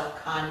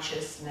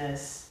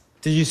self-consciousness.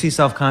 Did you see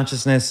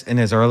self-consciousness in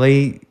his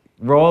early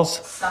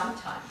roles?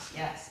 Sometimes,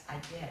 yes, I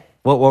did.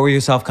 What were you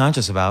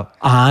self-conscious about?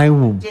 I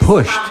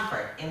pushed.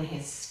 Discomfort in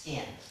his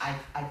skin.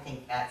 I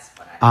think that's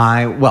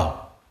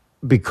what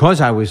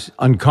Because I was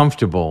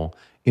uncomfortable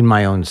in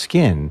my own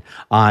skin,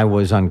 I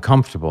was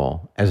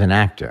uncomfortable as an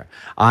actor.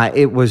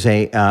 It was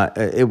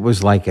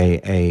like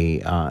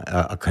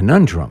a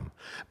conundrum,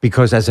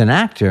 because as an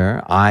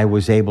actor, I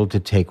was able to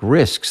take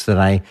risks that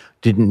I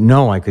didn't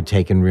know I could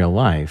take in real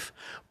life,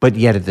 but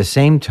yet at the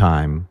same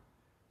time,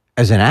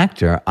 as an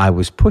actor, I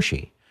was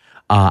pushy.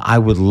 I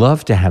would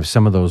love to have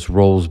some of those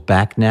roles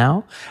back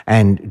now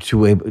and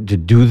to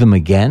do them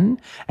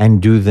again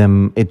and do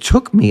them. It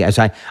took me, as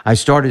I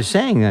started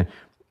saying that,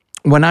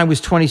 when I was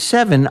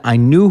 27, I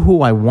knew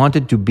who I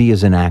wanted to be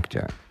as an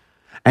actor.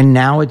 And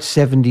now at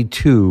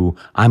 72,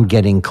 I'm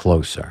getting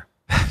closer.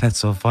 That's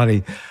so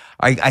funny.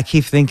 I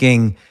keep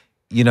thinking,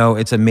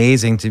 it's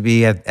amazing to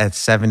be at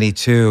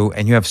 72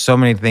 and you have so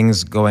many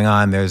things going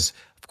on. There's,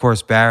 of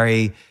course,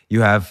 Barry.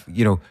 You have,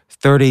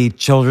 30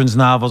 children's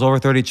novels, over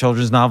 30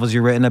 children's novels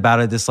you've written about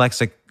a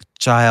dyslexic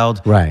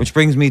child. Right. Which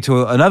brings me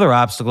to another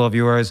obstacle of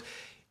yours.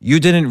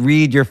 You didn't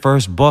read your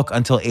first book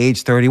until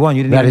age 31.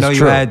 You didn't even know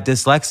you had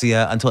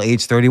dyslexia until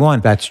age 31.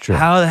 That's true.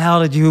 How the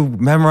hell did you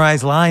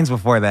memorize lines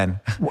before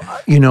then?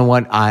 You know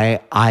what?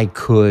 I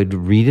could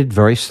read it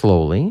very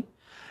slowly.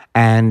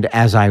 And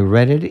as I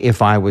read it,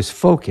 if I was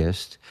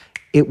focused,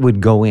 it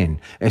would go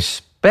in,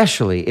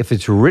 especially if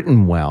it's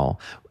written well.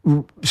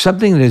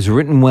 Something that is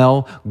written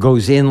well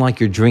goes in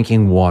like you're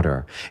drinking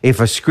water. If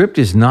a script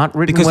is not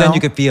written Because well, then you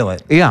could feel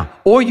it. Yeah,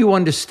 or you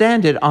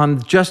understand it on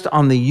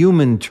the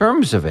human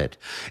terms of it.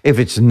 If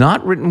it's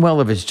not written well,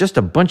 if it's just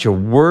a bunch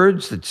of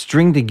words that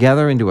string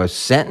together into a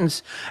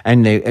sentence,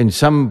 and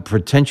some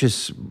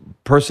pretentious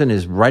person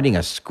is writing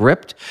a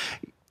script,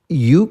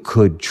 you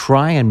could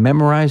try and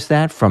memorize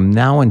that from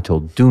now until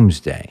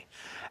doomsday.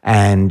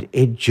 And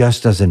it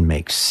just doesn't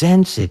make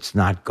sense. It's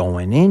not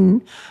going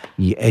in.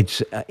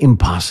 It's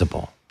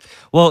impossible.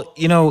 Well,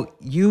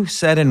 you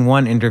said in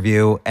one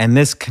interview, and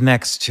this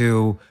connects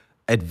to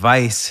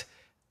advice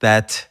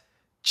that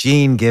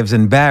Gene gives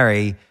in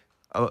Barry.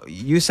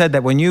 You said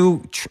that when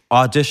you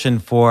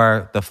auditioned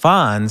for the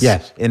Fonz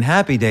Yes. in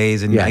Happy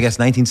Days in, Yes. I guess,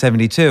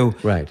 1972,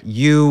 Right.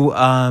 You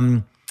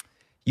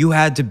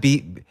had to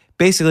be,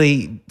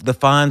 basically, the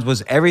Fonz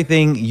was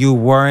everything you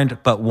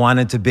weren't but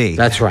wanted to be.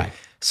 That's right.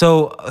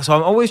 So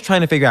I'm always trying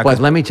to figure out. But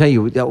let me tell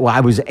you,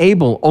 I was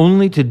able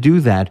only to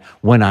do that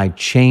when I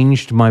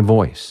changed my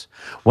voice.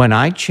 When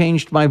I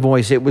changed my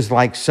voice, it was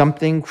like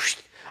something,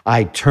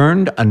 I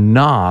turned a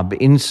knob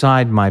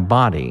inside my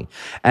body,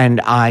 and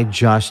I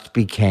just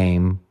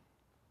became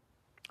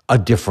a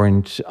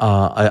different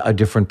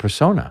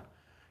persona.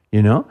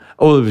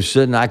 All of a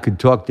sudden I could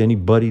talk to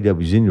anybody that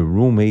was in the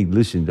room. Hey,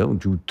 listen,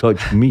 don't you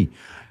touch me,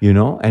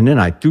 And then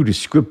I threw the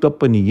script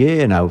up in the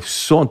air and I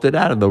sauntered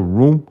out of the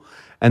room.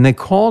 And they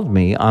called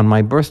me on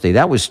my birthday.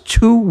 That was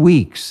 2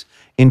 weeks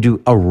into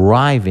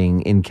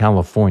arriving in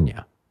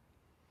California.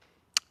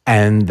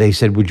 And they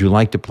said, would you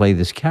like to play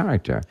this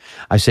character?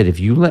 I said, if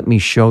you let me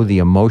show the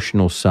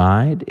emotional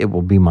side, it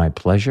will be my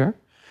pleasure.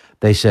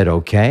 They said,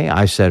 okay.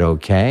 I said,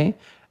 okay.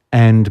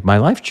 And my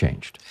life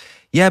changed.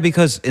 Yeah,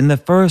 because in the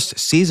first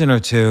season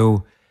or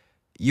two,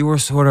 you were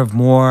sort of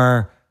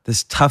more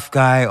this tough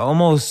guy,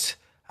 almost,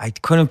 I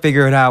couldn't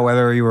figure it out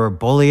whether you were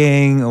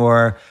bullying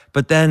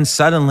but then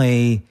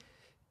suddenly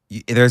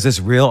there's this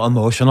real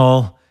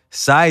emotional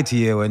side to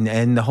you,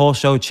 and the whole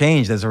show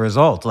changed as a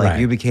result. Like, Right.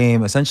 You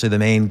became essentially the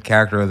main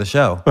character of the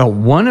show. Well,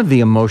 one of the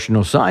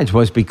emotional sides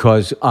was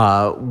because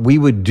we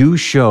would do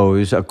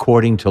shows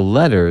according to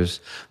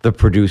letters the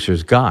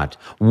producers got.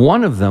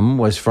 One of them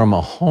was from a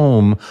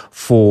home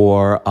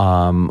for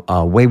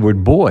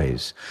wayward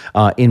boys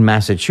in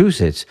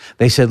Massachusetts.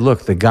 They said,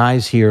 look, the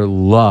guys here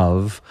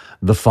love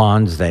the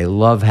Fonz, they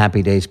love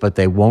Happy Days, but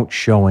they won't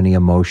show any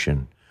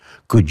emotion.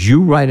 Could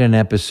you write an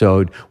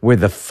episode where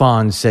the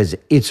Fonz says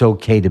it's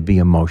okay to be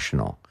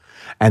emotional?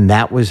 And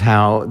that was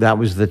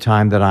the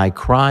time that I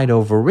cried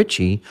over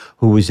Richie,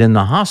 who was in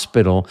the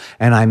hospital,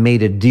 and I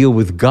made a deal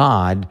with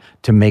God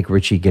to make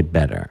Richie get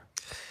better.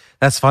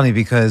 That's funny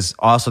because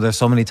also there's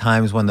so many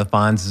times when the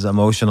Fonz is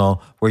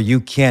emotional where you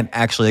can't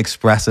actually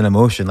express an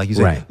emotion. Like you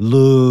say, Right.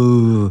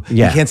 love.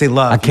 Yeah. You can't say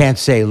love. I can't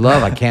say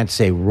love. I can't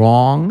say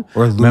wrong.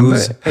 Or Remember,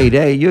 lose.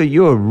 hey,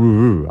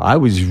 you're I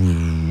was,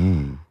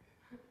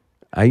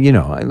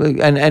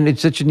 and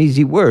it's such an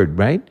easy word,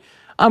 right?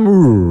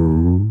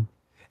 I'm.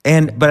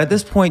 But at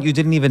this point, you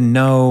didn't even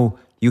know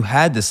you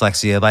had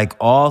dyslexia. Like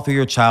all through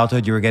your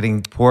childhood, you were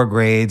getting poor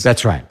grades.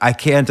 That's right. I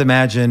can't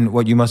imagine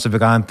what you must have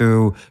gone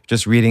through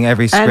just reading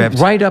every script. And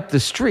right up the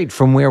street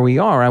from where we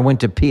are, I went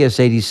to PS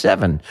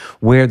 87,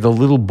 where the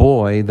little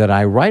boy that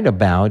I write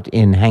about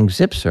in Hank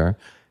Zipser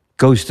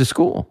goes to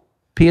school.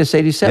 PS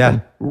 87,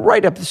 Yeah.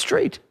 right up the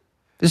street.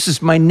 This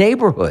is my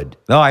neighborhood.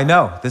 No, I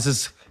know. Is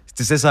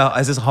this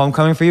a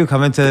homecoming for you?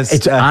 Coming to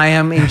this? I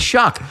am in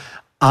shock.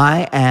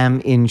 I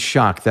am in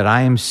shock that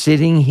I am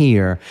sitting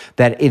here,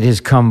 that it has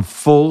come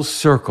full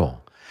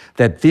circle,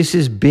 that this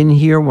has been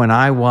here when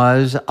I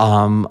was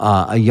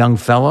a young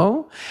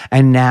fellow,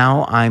 and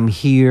now I'm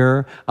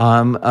here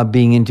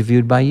being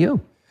interviewed by you.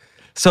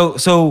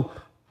 So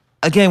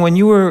again, when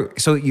you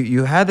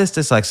had this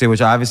dyslexia,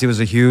 which obviously was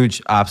a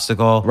huge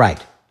obstacle,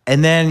 Right.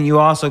 And then you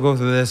also go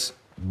through this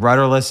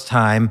rudderless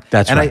time.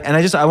 That's right.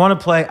 I want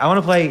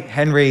to play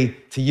Henry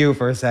to you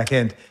for a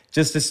second.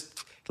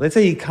 Let's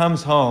say he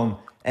comes home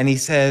and he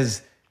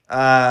says,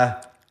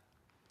 God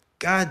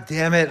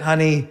damn it,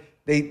 honey.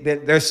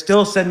 They're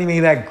still sending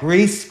me that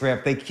Grease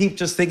script. They keep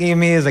just thinking of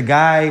me as a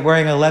guy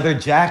wearing a leather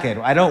jacket.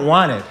 I don't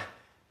want it.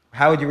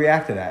 How would you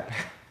react to that?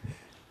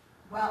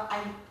 Well,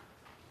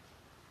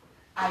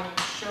 I'm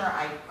sure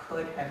I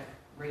could have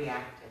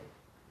reacted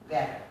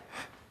better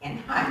in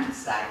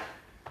hindsight,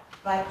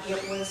 but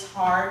it was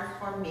hard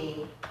for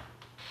me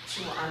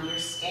to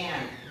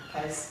understand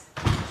because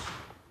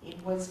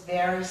it was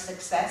very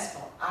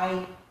successful.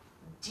 I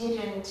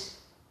didn't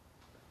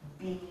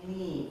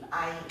believe,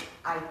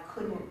 I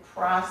couldn't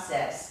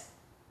process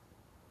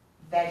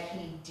that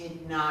he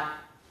did not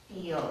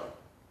feel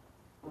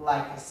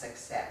like a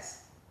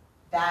success.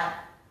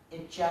 That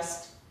it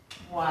just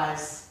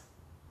was,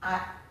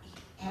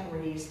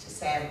 Henry used to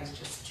say it was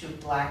just too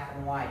black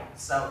and white.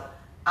 So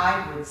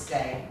I would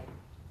say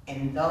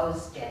in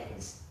those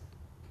days,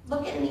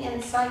 look in the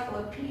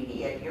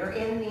encyclopedia. You're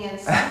in the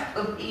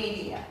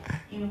encyclopedia.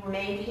 You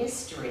made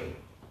history.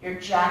 Your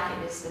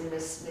jacket is in the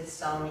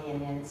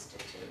Smithsonian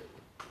Institute.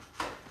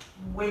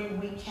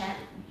 We can't,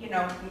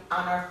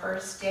 on our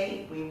first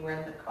date, we were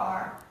in the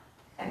car,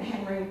 and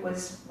Henry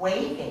was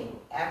waving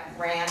at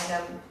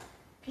random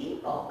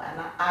people.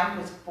 And I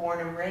was born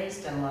and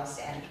raised in Los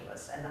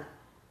Angeles, and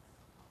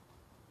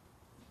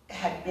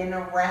had been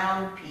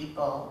around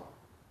people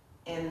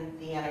in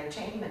the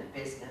entertainment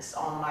business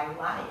all my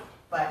life,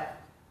 but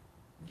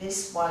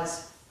this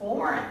was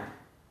foreign.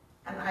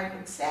 And I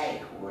would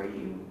say, who are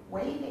you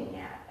waving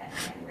at? And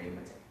Henry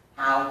would say,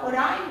 how would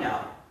I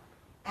know?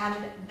 And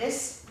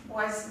this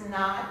was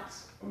not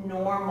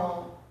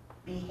normal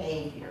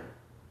behavior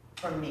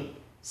for me.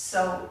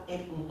 So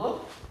it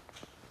looked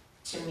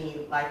to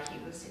me like he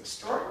was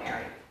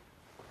extraordinary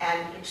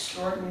and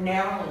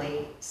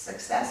extraordinarily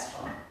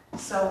successful.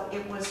 So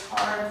it was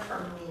hard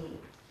for me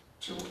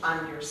to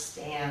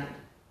understand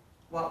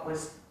what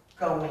was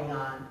going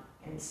on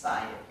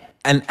inside of him.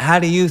 And how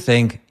do you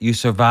think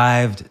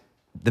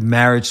the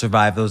marriage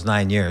survived those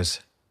 9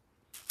 years?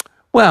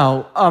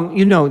 Well,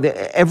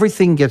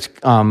 everything gets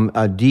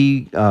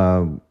everything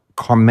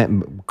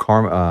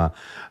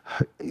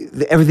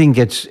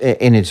gets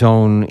in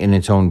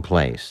its own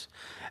place.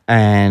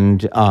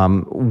 And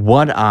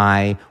what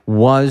I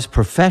was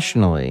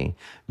professionally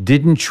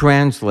didn't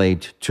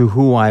translate to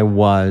who I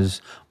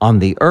was on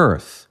the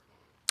earth.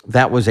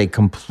 That was a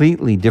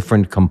completely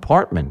different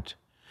compartment.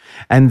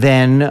 And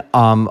then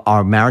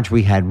our marriage,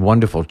 we had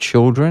wonderful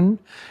children,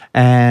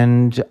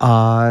 and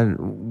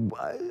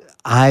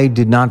I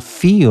did not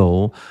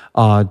feel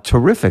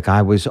terrific.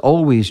 I was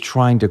always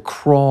trying to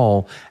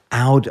crawl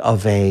out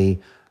of a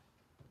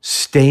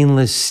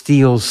stainless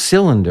steel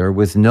cylinder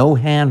with no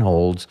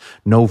handholds,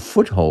 no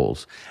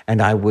footholds.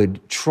 And I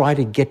would try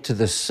to get to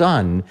the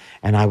sun,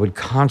 and I would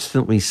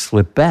constantly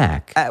slip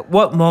back. At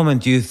what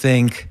moment do you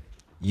think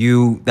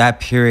that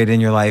period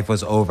in your life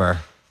was over?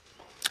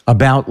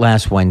 About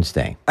last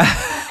Wednesday.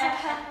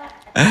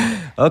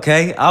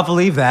 Okay, I'll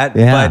believe that.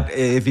 Yeah. But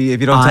if you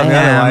don't tell me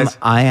otherwise.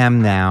 I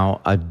am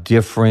now a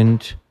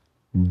different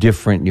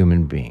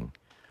human being.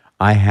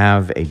 I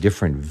have a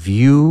different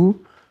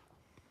view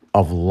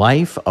of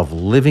life, of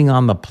living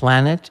on the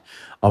planet,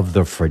 of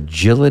the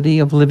fragility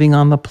of living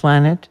on the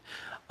planet,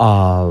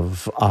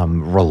 of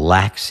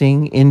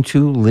relaxing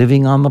into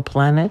living on the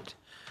planet.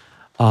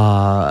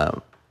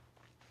 And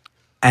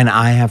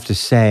I have to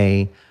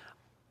say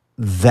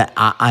that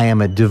I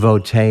am a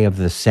devotee of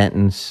the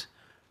sentence,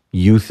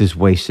 youth is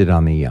wasted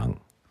on the young.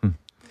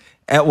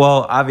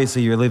 Well,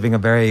 obviously, you're living a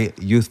very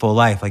youthful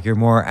life. Like, you're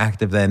more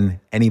active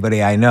than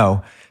anybody I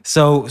know.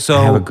 So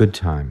I have a good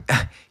time.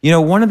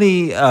 One of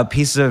the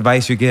pieces of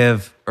advice you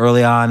give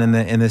early on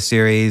in the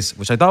series,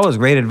 which I thought was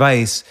great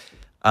advice,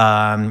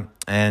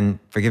 and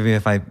forgive me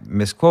if I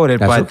misquoted,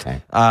 That's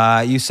but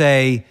okay. You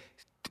say,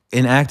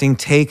 in acting,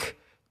 take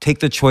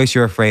the choice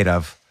you're afraid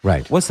of.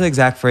 Right. What's the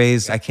exact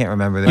phrase? I can't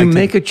remember. You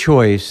make a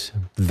choice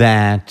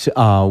that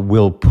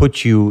will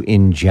put you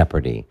in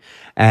jeopardy.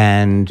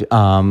 And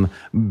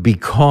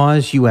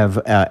because you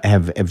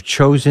have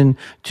chosen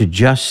to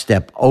just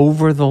step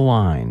over the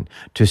line,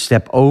 to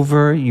step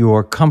over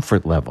your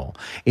comfort level,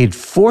 it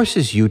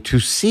forces you to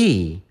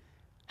see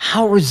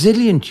how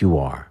resilient you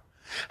are,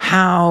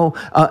 how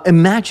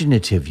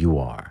imaginative you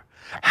are,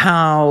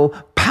 how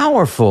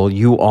powerful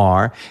you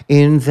are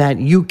in that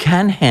you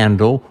can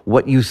handle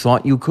what you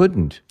thought you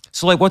couldn't.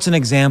 So, like, what's an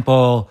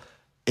example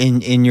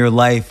in your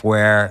life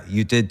where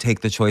you did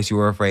take the choice you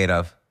were afraid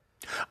of?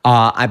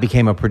 I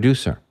became a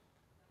producer.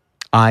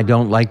 I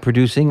don't like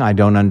producing. I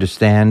don't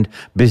understand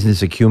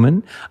business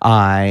acumen.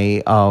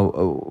 And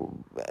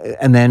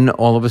then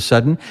all of a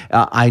sudden,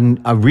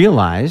 I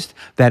realized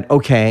that,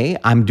 okay,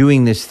 I'm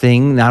doing this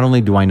thing. Not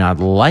only do I not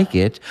like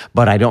it,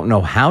 but I don't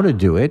know how to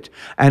do it.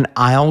 And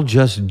I'll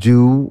just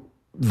do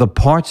the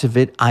parts of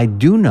it I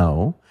do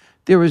know.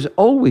 There is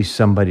always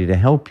somebody to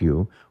help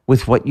you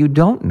with what you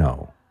don't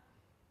know.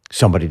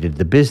 Somebody did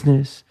the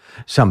business.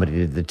 Somebody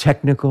did the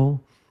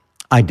technical.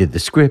 I did the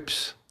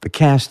scripts, the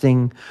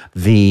casting,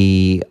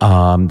 the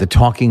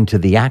talking to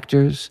the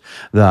actors,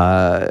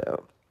 the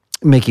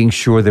making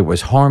sure there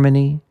was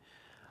harmony.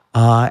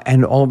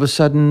 And all of a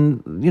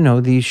sudden,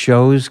 these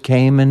shows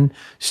came and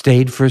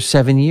stayed for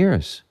 7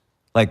 years.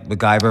 Like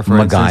MacGyver, for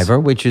instance?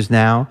 MacGyver, which is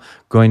now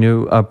going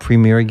to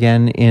premiere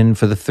again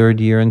for the third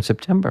year in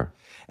September.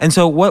 And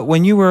so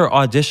when you were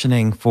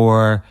auditioning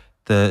for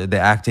the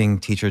acting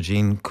teacher,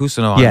 Gene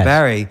Cousineau, on Yes.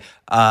 Barry,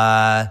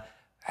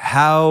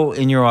 how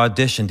in your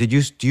audition, do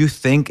you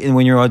think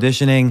when you're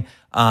auditioning,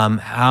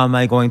 how am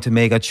I going to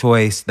make a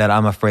choice that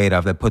I'm afraid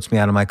of, that puts me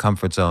out of my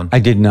comfort zone? I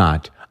did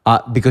not,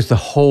 because the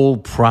whole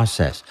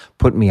process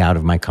put me out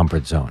of my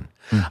comfort zone.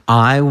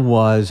 I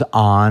was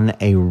on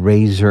a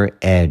razor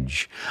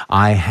edge.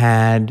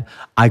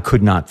 I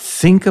could not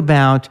think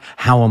about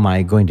how am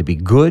I going to be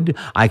good.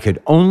 I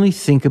could only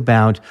think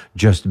about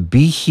just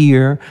be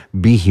here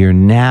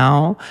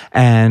now,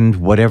 and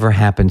whatever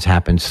happens,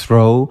 happens.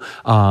 Throw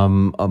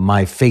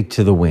my fate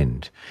to the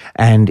wind.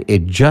 And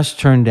it just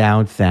turned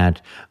out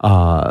that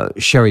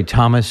Sherry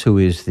Thomas, who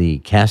is the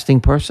casting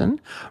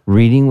person,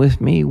 reading with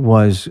me,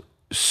 was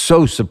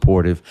so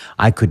supportive.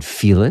 I could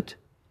feel it.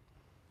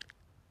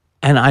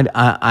 And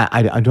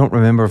I don't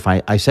remember if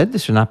I said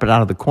this or not, but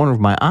out of the corner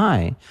of my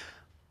eye,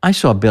 I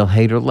saw Bill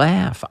Hader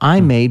laugh. I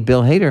made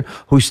Bill Hader,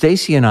 who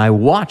Stacey and I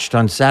watched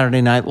on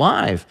Saturday Night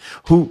Live,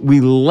 who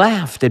we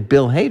laughed at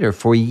Bill Hader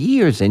for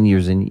years and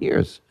years and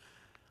years.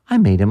 I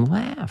made him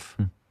laugh.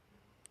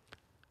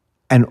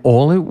 And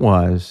all it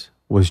was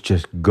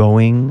just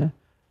going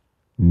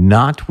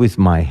not with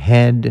my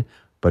head,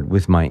 but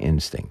with my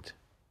instinct.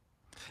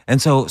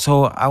 And so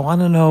I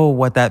want to know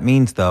what that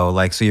means, though.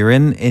 Like, so you're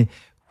in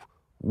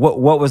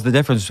what was the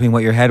difference between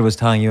what your head was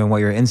telling you and what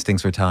your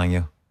instincts were telling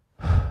you?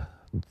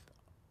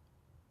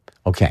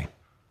 Okay.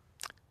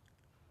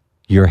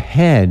 Your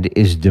head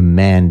is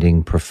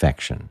demanding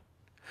perfection.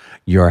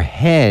 Your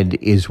head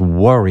is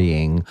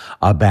worrying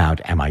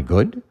about, am I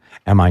good?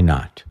 Am I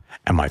not?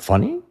 Am I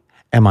funny?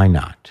 Am I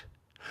not?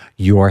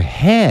 Your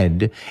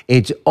head,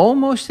 it's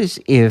almost as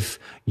if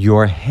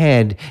your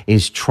head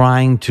is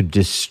trying to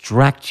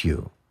distract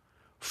you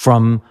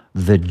from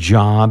the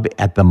job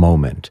at the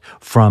moment,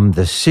 from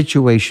the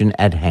situation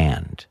at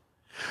hand.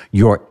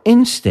 Your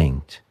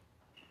instinct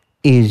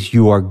is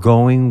you are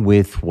going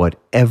with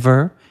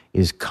whatever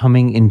is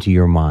coming into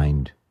your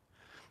mind.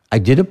 I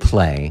did a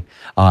play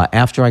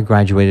after I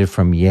graduated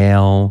from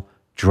Yale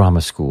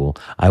Drama School.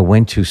 I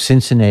went to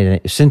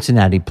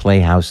Cincinnati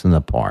Playhouse in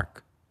the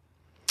Park,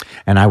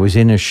 and I was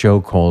in a show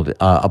called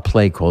a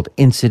play called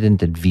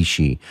Incident at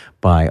Vichy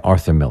by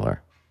Arthur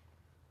Miller.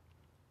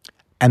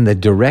 And the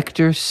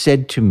director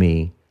said to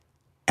me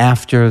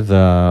after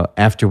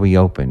we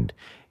opened,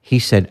 he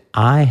said,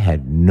 I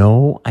had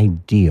no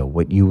idea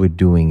what you were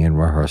doing in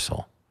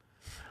rehearsal.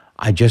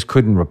 I just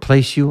couldn't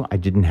replace you. I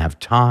didn't have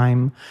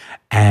time.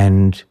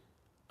 And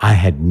I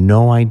had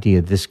no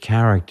idea this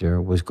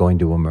character was going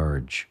to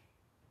emerge.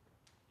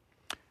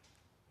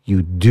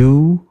 You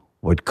do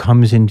what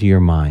comes into your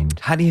mind.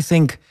 How do you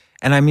think,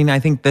 and I mean, I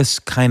think this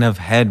kind of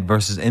head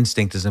versus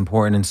instinct is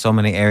important in so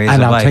many areas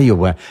and of life. And I'll tell you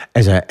what,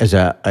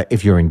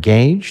 if you're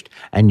engaged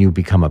and you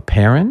become a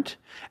parent,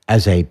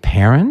 as a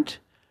parent,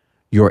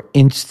 your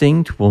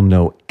instinct will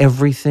know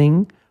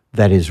everything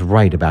that is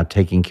right about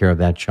taking care of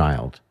that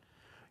child.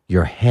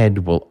 Your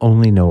head will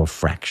only know a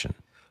fraction.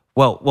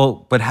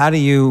 Well, but how do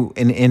you,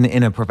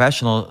 in a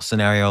professional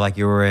scenario like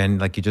you were in,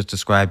 like you just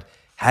described,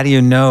 how do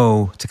you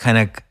know to kind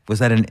of, was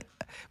that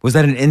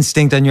an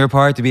instinct on your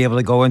part to be able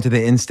to go into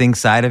the instinct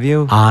side of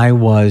you? I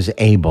was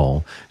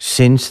able,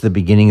 since the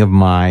beginning of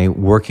my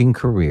working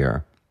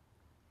career,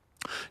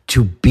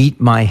 to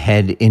beat my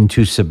head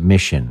into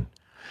submission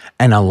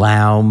and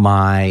allow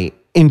my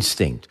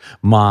instinct,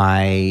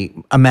 my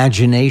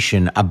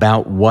imagination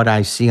about what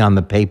I see on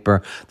the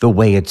paper, the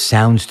way it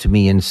sounds to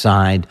me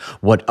inside,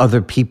 what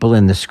other people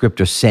in the script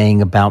are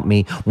saying about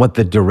me, what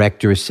the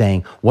director is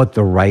saying, what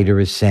the writer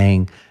is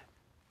saying,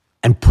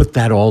 and put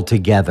that all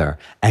together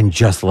and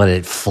just let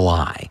it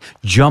fly.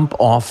 Jump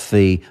off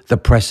the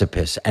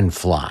precipice and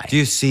fly. Do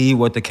you see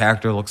what the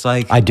character looks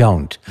like? I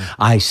don't.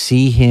 I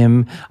see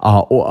him,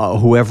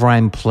 whoever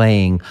I'm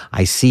playing,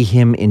 I see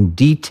him in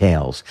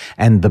details.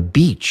 And the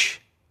beach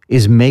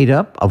is made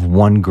up of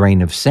one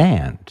grain of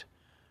sand.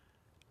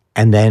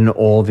 And then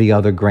all the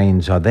other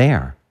grains are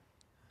there.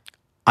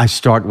 I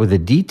start with a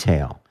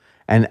detail.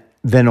 And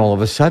then all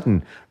of a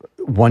sudden,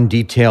 one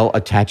detail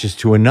attaches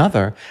to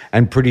another,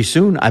 and pretty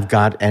soon I've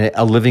got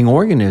a living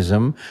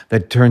organism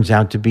that turns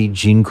out to be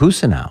Gene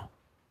Cousineau.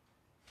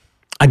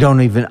 I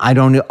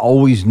don't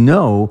always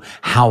know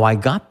how I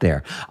got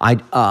there. I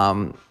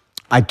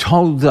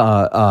told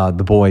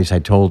the boys, I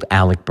told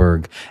Alec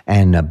Berg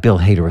and Bill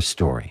Hader a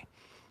story.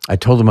 I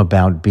told them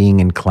about being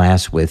in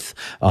class with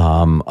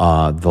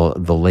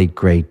the late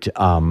great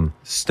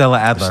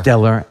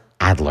Stella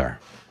Adler.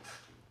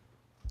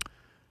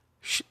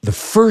 The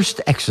first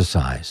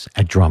exercise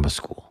at drama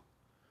school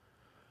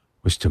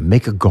was to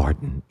make a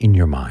garden in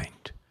your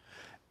mind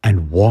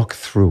and walk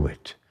through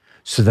it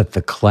so that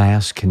the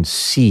class can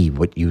see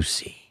what you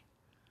see.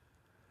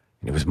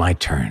 And it was my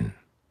turn.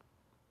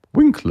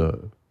 Winkler.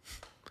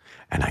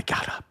 And I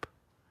got up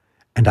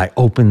and I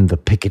opened the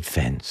picket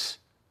fence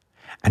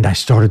and I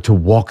started to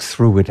walk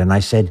through it and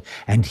I said,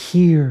 and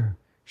here,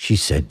 she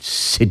said,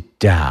 sit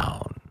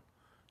down.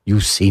 You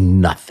see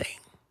nothing.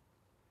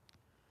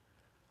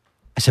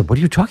 I said, what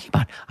are you talking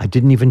about? I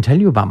didn't even tell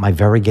you about my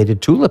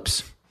variegated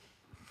tulips.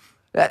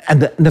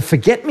 And the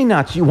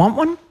forget-me-nots, you want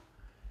one?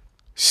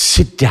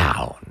 Sit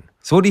down.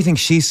 So what do you think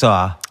she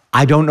saw?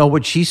 I don't know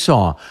what she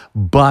saw,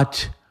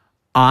 but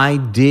I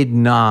did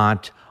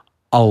not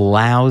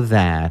allow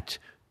that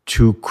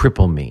to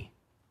cripple me.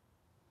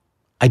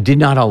 I did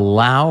not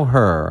allow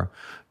her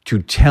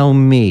to tell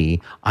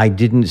me I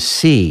didn't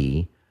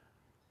see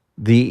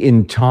the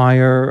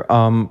entire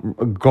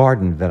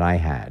garden that I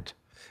had.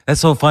 That's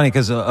so funny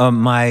because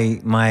I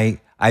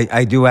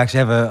do actually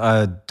have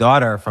a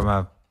daughter from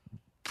a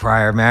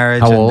prior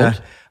marriage. How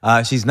old?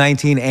 She's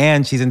 19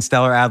 and she's in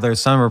Stella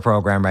Adler's summer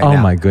program right now. Oh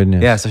my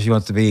goodness. Yeah, so she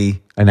wants to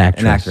be an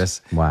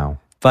actress. Wow.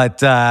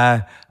 But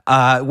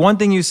one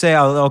thing you say,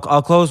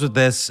 I'll close with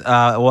this,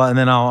 and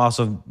then I'll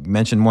also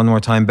mention one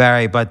more time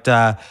Barry, but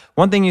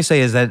one thing you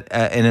say is that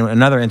in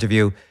another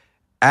interview,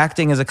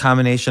 acting is a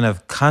combination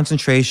of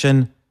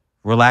concentration,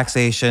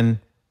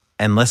 relaxation,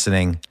 and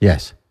listening.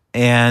 Yes.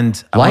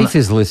 And life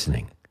is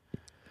listening.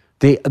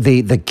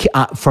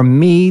 For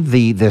me,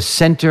 the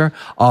center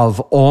of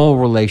all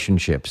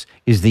relationships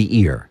is the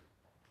ear.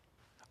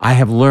 I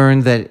have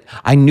learned that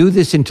I knew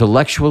this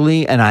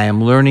intellectually, and I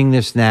am learning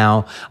this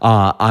now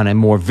on a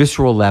more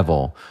visceral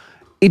level.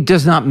 It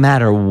does not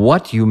matter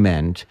what you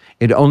meant.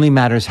 It only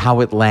matters how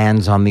it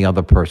lands on the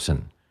other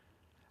person.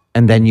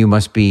 And then you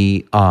must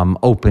be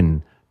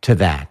open to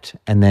that.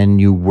 And then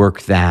you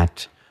work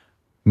that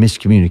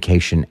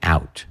miscommunication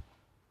out.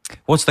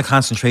 What's the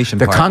concentration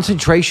The part?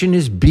 concentration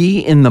is be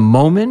in the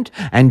moment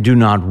and do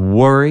not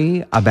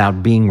worry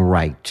about being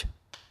right.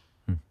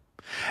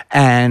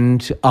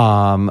 And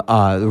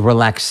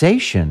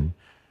relaxation,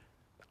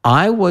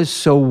 I was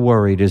so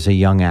worried as a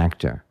young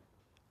actor.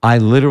 I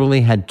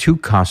literally had 2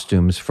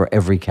 costumes for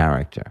every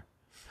character.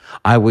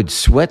 I would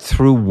sweat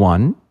through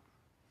one,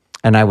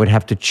 and I would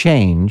have to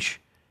change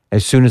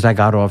as soon as I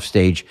got off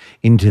stage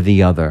into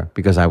the other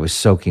because I was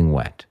soaking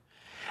wet.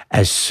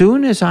 As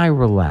soon as I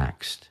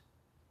relaxed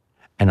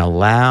and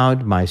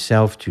allowed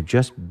myself to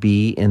just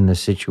be in the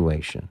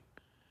situation,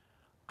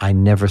 I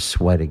never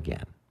sweat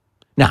again.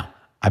 Now,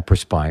 I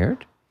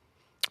perspired,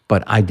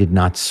 but I did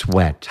not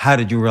sweat. How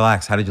did you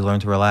relax? How did you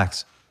learn to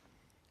relax?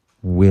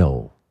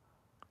 Will.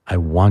 I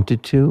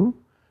wanted to,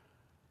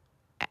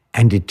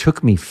 and it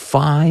took me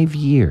 5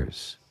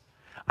 years.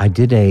 I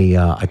did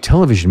a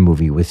television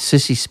movie with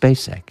Sissy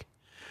Spacek,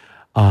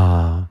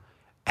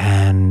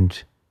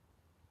 and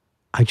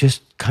I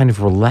just kind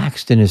of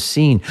relaxed in a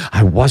scene.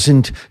 I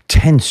wasn't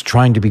tense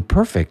trying to be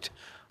perfect.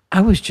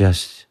 I was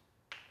just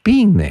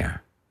being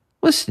there,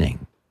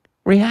 listening,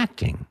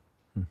 reacting.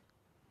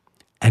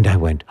 And I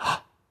went,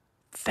 oh,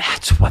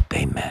 that's what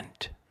they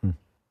meant.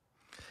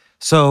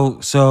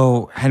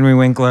 So Henry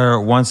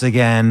Winkler, once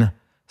again,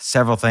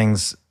 several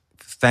things.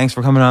 Thanks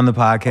for coming on the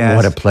podcast.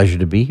 What a pleasure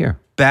to be here.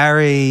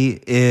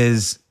 Barry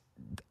is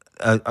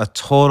a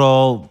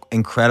total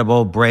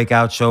incredible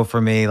breakout show for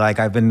me. Like,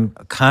 I've been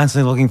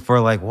constantly looking for,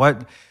 like,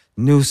 what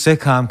new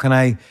sitcom can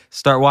I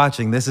start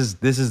watching? This is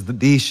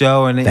the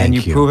show, and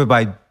you prove it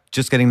by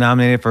just getting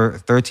nominated for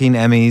 13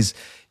 Emmys.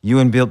 You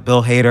and Bill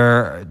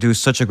Hader do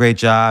such a great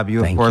job.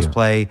 You, of course,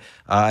 play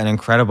an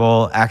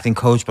incredible acting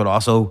coach, but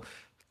also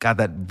got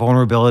that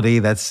vulnerability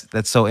that's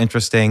so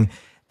interesting.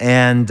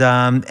 And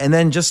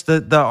then just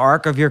the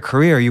arc of your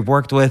career. You've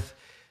worked with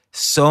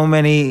so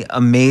many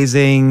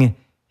amazing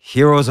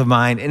heroes of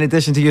mine, in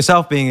addition to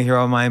yourself being a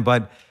hero of mine,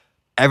 but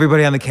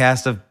everybody on the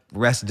cast of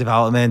Arrested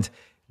Development.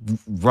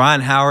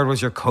 Ron Howard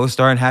was your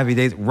co-star in Happy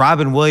Days.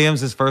 Robin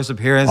Williams, his first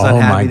appearance on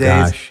Happy Days. Oh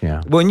my gosh,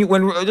 yeah. When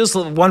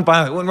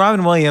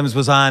Robin Williams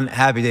was on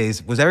Happy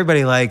Days, was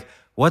everybody like,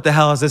 what the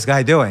hell is this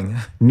guy doing?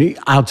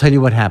 I'll tell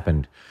you what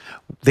happened.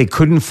 They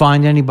couldn't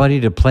find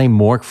anybody to play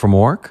Mork from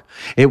Mork.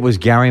 It was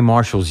Gary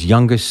Marshall's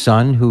youngest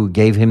son who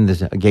gave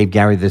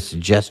Gary the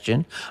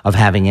suggestion of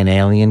having an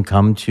alien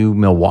come to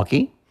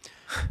Milwaukee.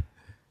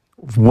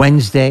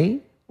 Wednesday,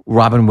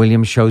 Robin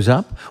Williams shows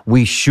up.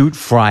 We shoot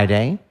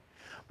Friday.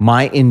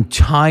 My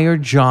entire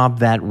job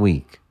that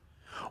week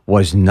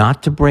was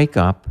not to break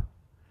up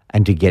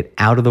and to get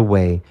out of the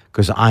way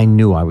because I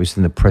knew I was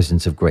in the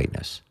presence of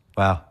greatness.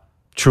 Wow.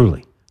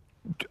 Truly.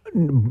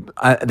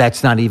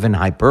 That's not even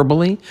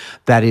hyperbole.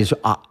 That is,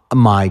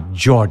 my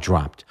jaw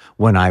dropped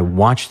when I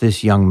watched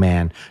this young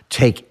man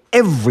take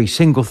every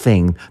single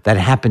thing that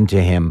happened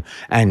to him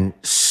and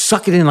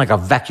suck it in like a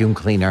vacuum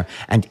cleaner,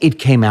 and it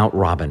came out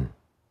Robin.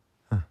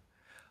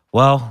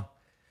 Well,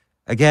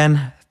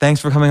 again,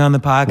 thanks for coming on the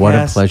podcast. What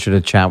a pleasure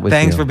to chat with you.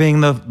 Thanks for being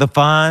the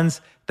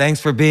Fonz. Thanks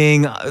for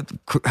being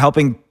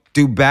helping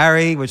do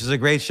Barry, which is a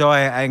great show.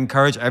 I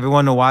encourage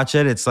everyone to watch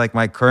it. It's like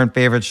my current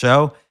favorite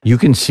show. You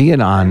can see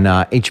it on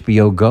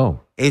HBO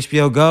Go.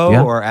 HBO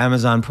Go or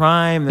Amazon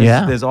Prime.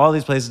 There's all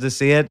these places to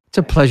see it. It's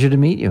a pleasure to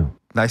meet you.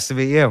 Nice to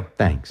meet you.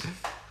 Thanks.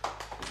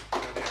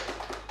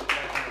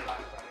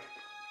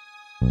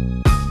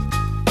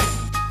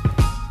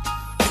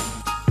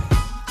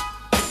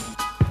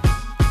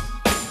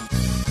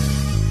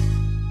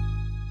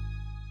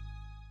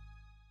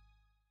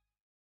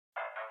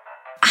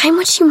 I'm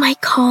what you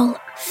might call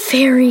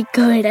very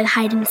good at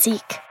hide and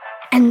seek.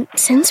 And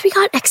since we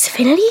got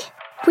Xfinity,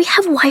 we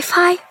have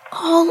Wi-Fi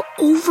all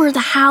over the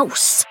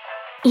house,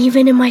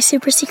 even in my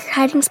super secret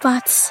hiding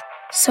spots.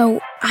 So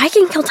I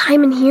can kill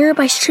time in here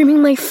by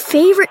streaming my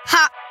favorite...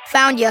 Ha!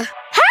 Found you.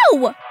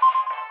 How?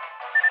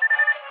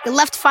 You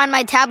left Find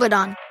My tablet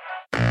on.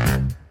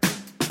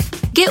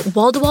 Get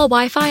wall-to-wall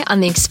Wi-Fi on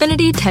the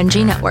Xfinity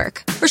 10G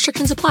network.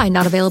 Restrictions apply.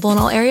 Not available in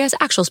all areas.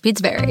 Actual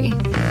speeds vary.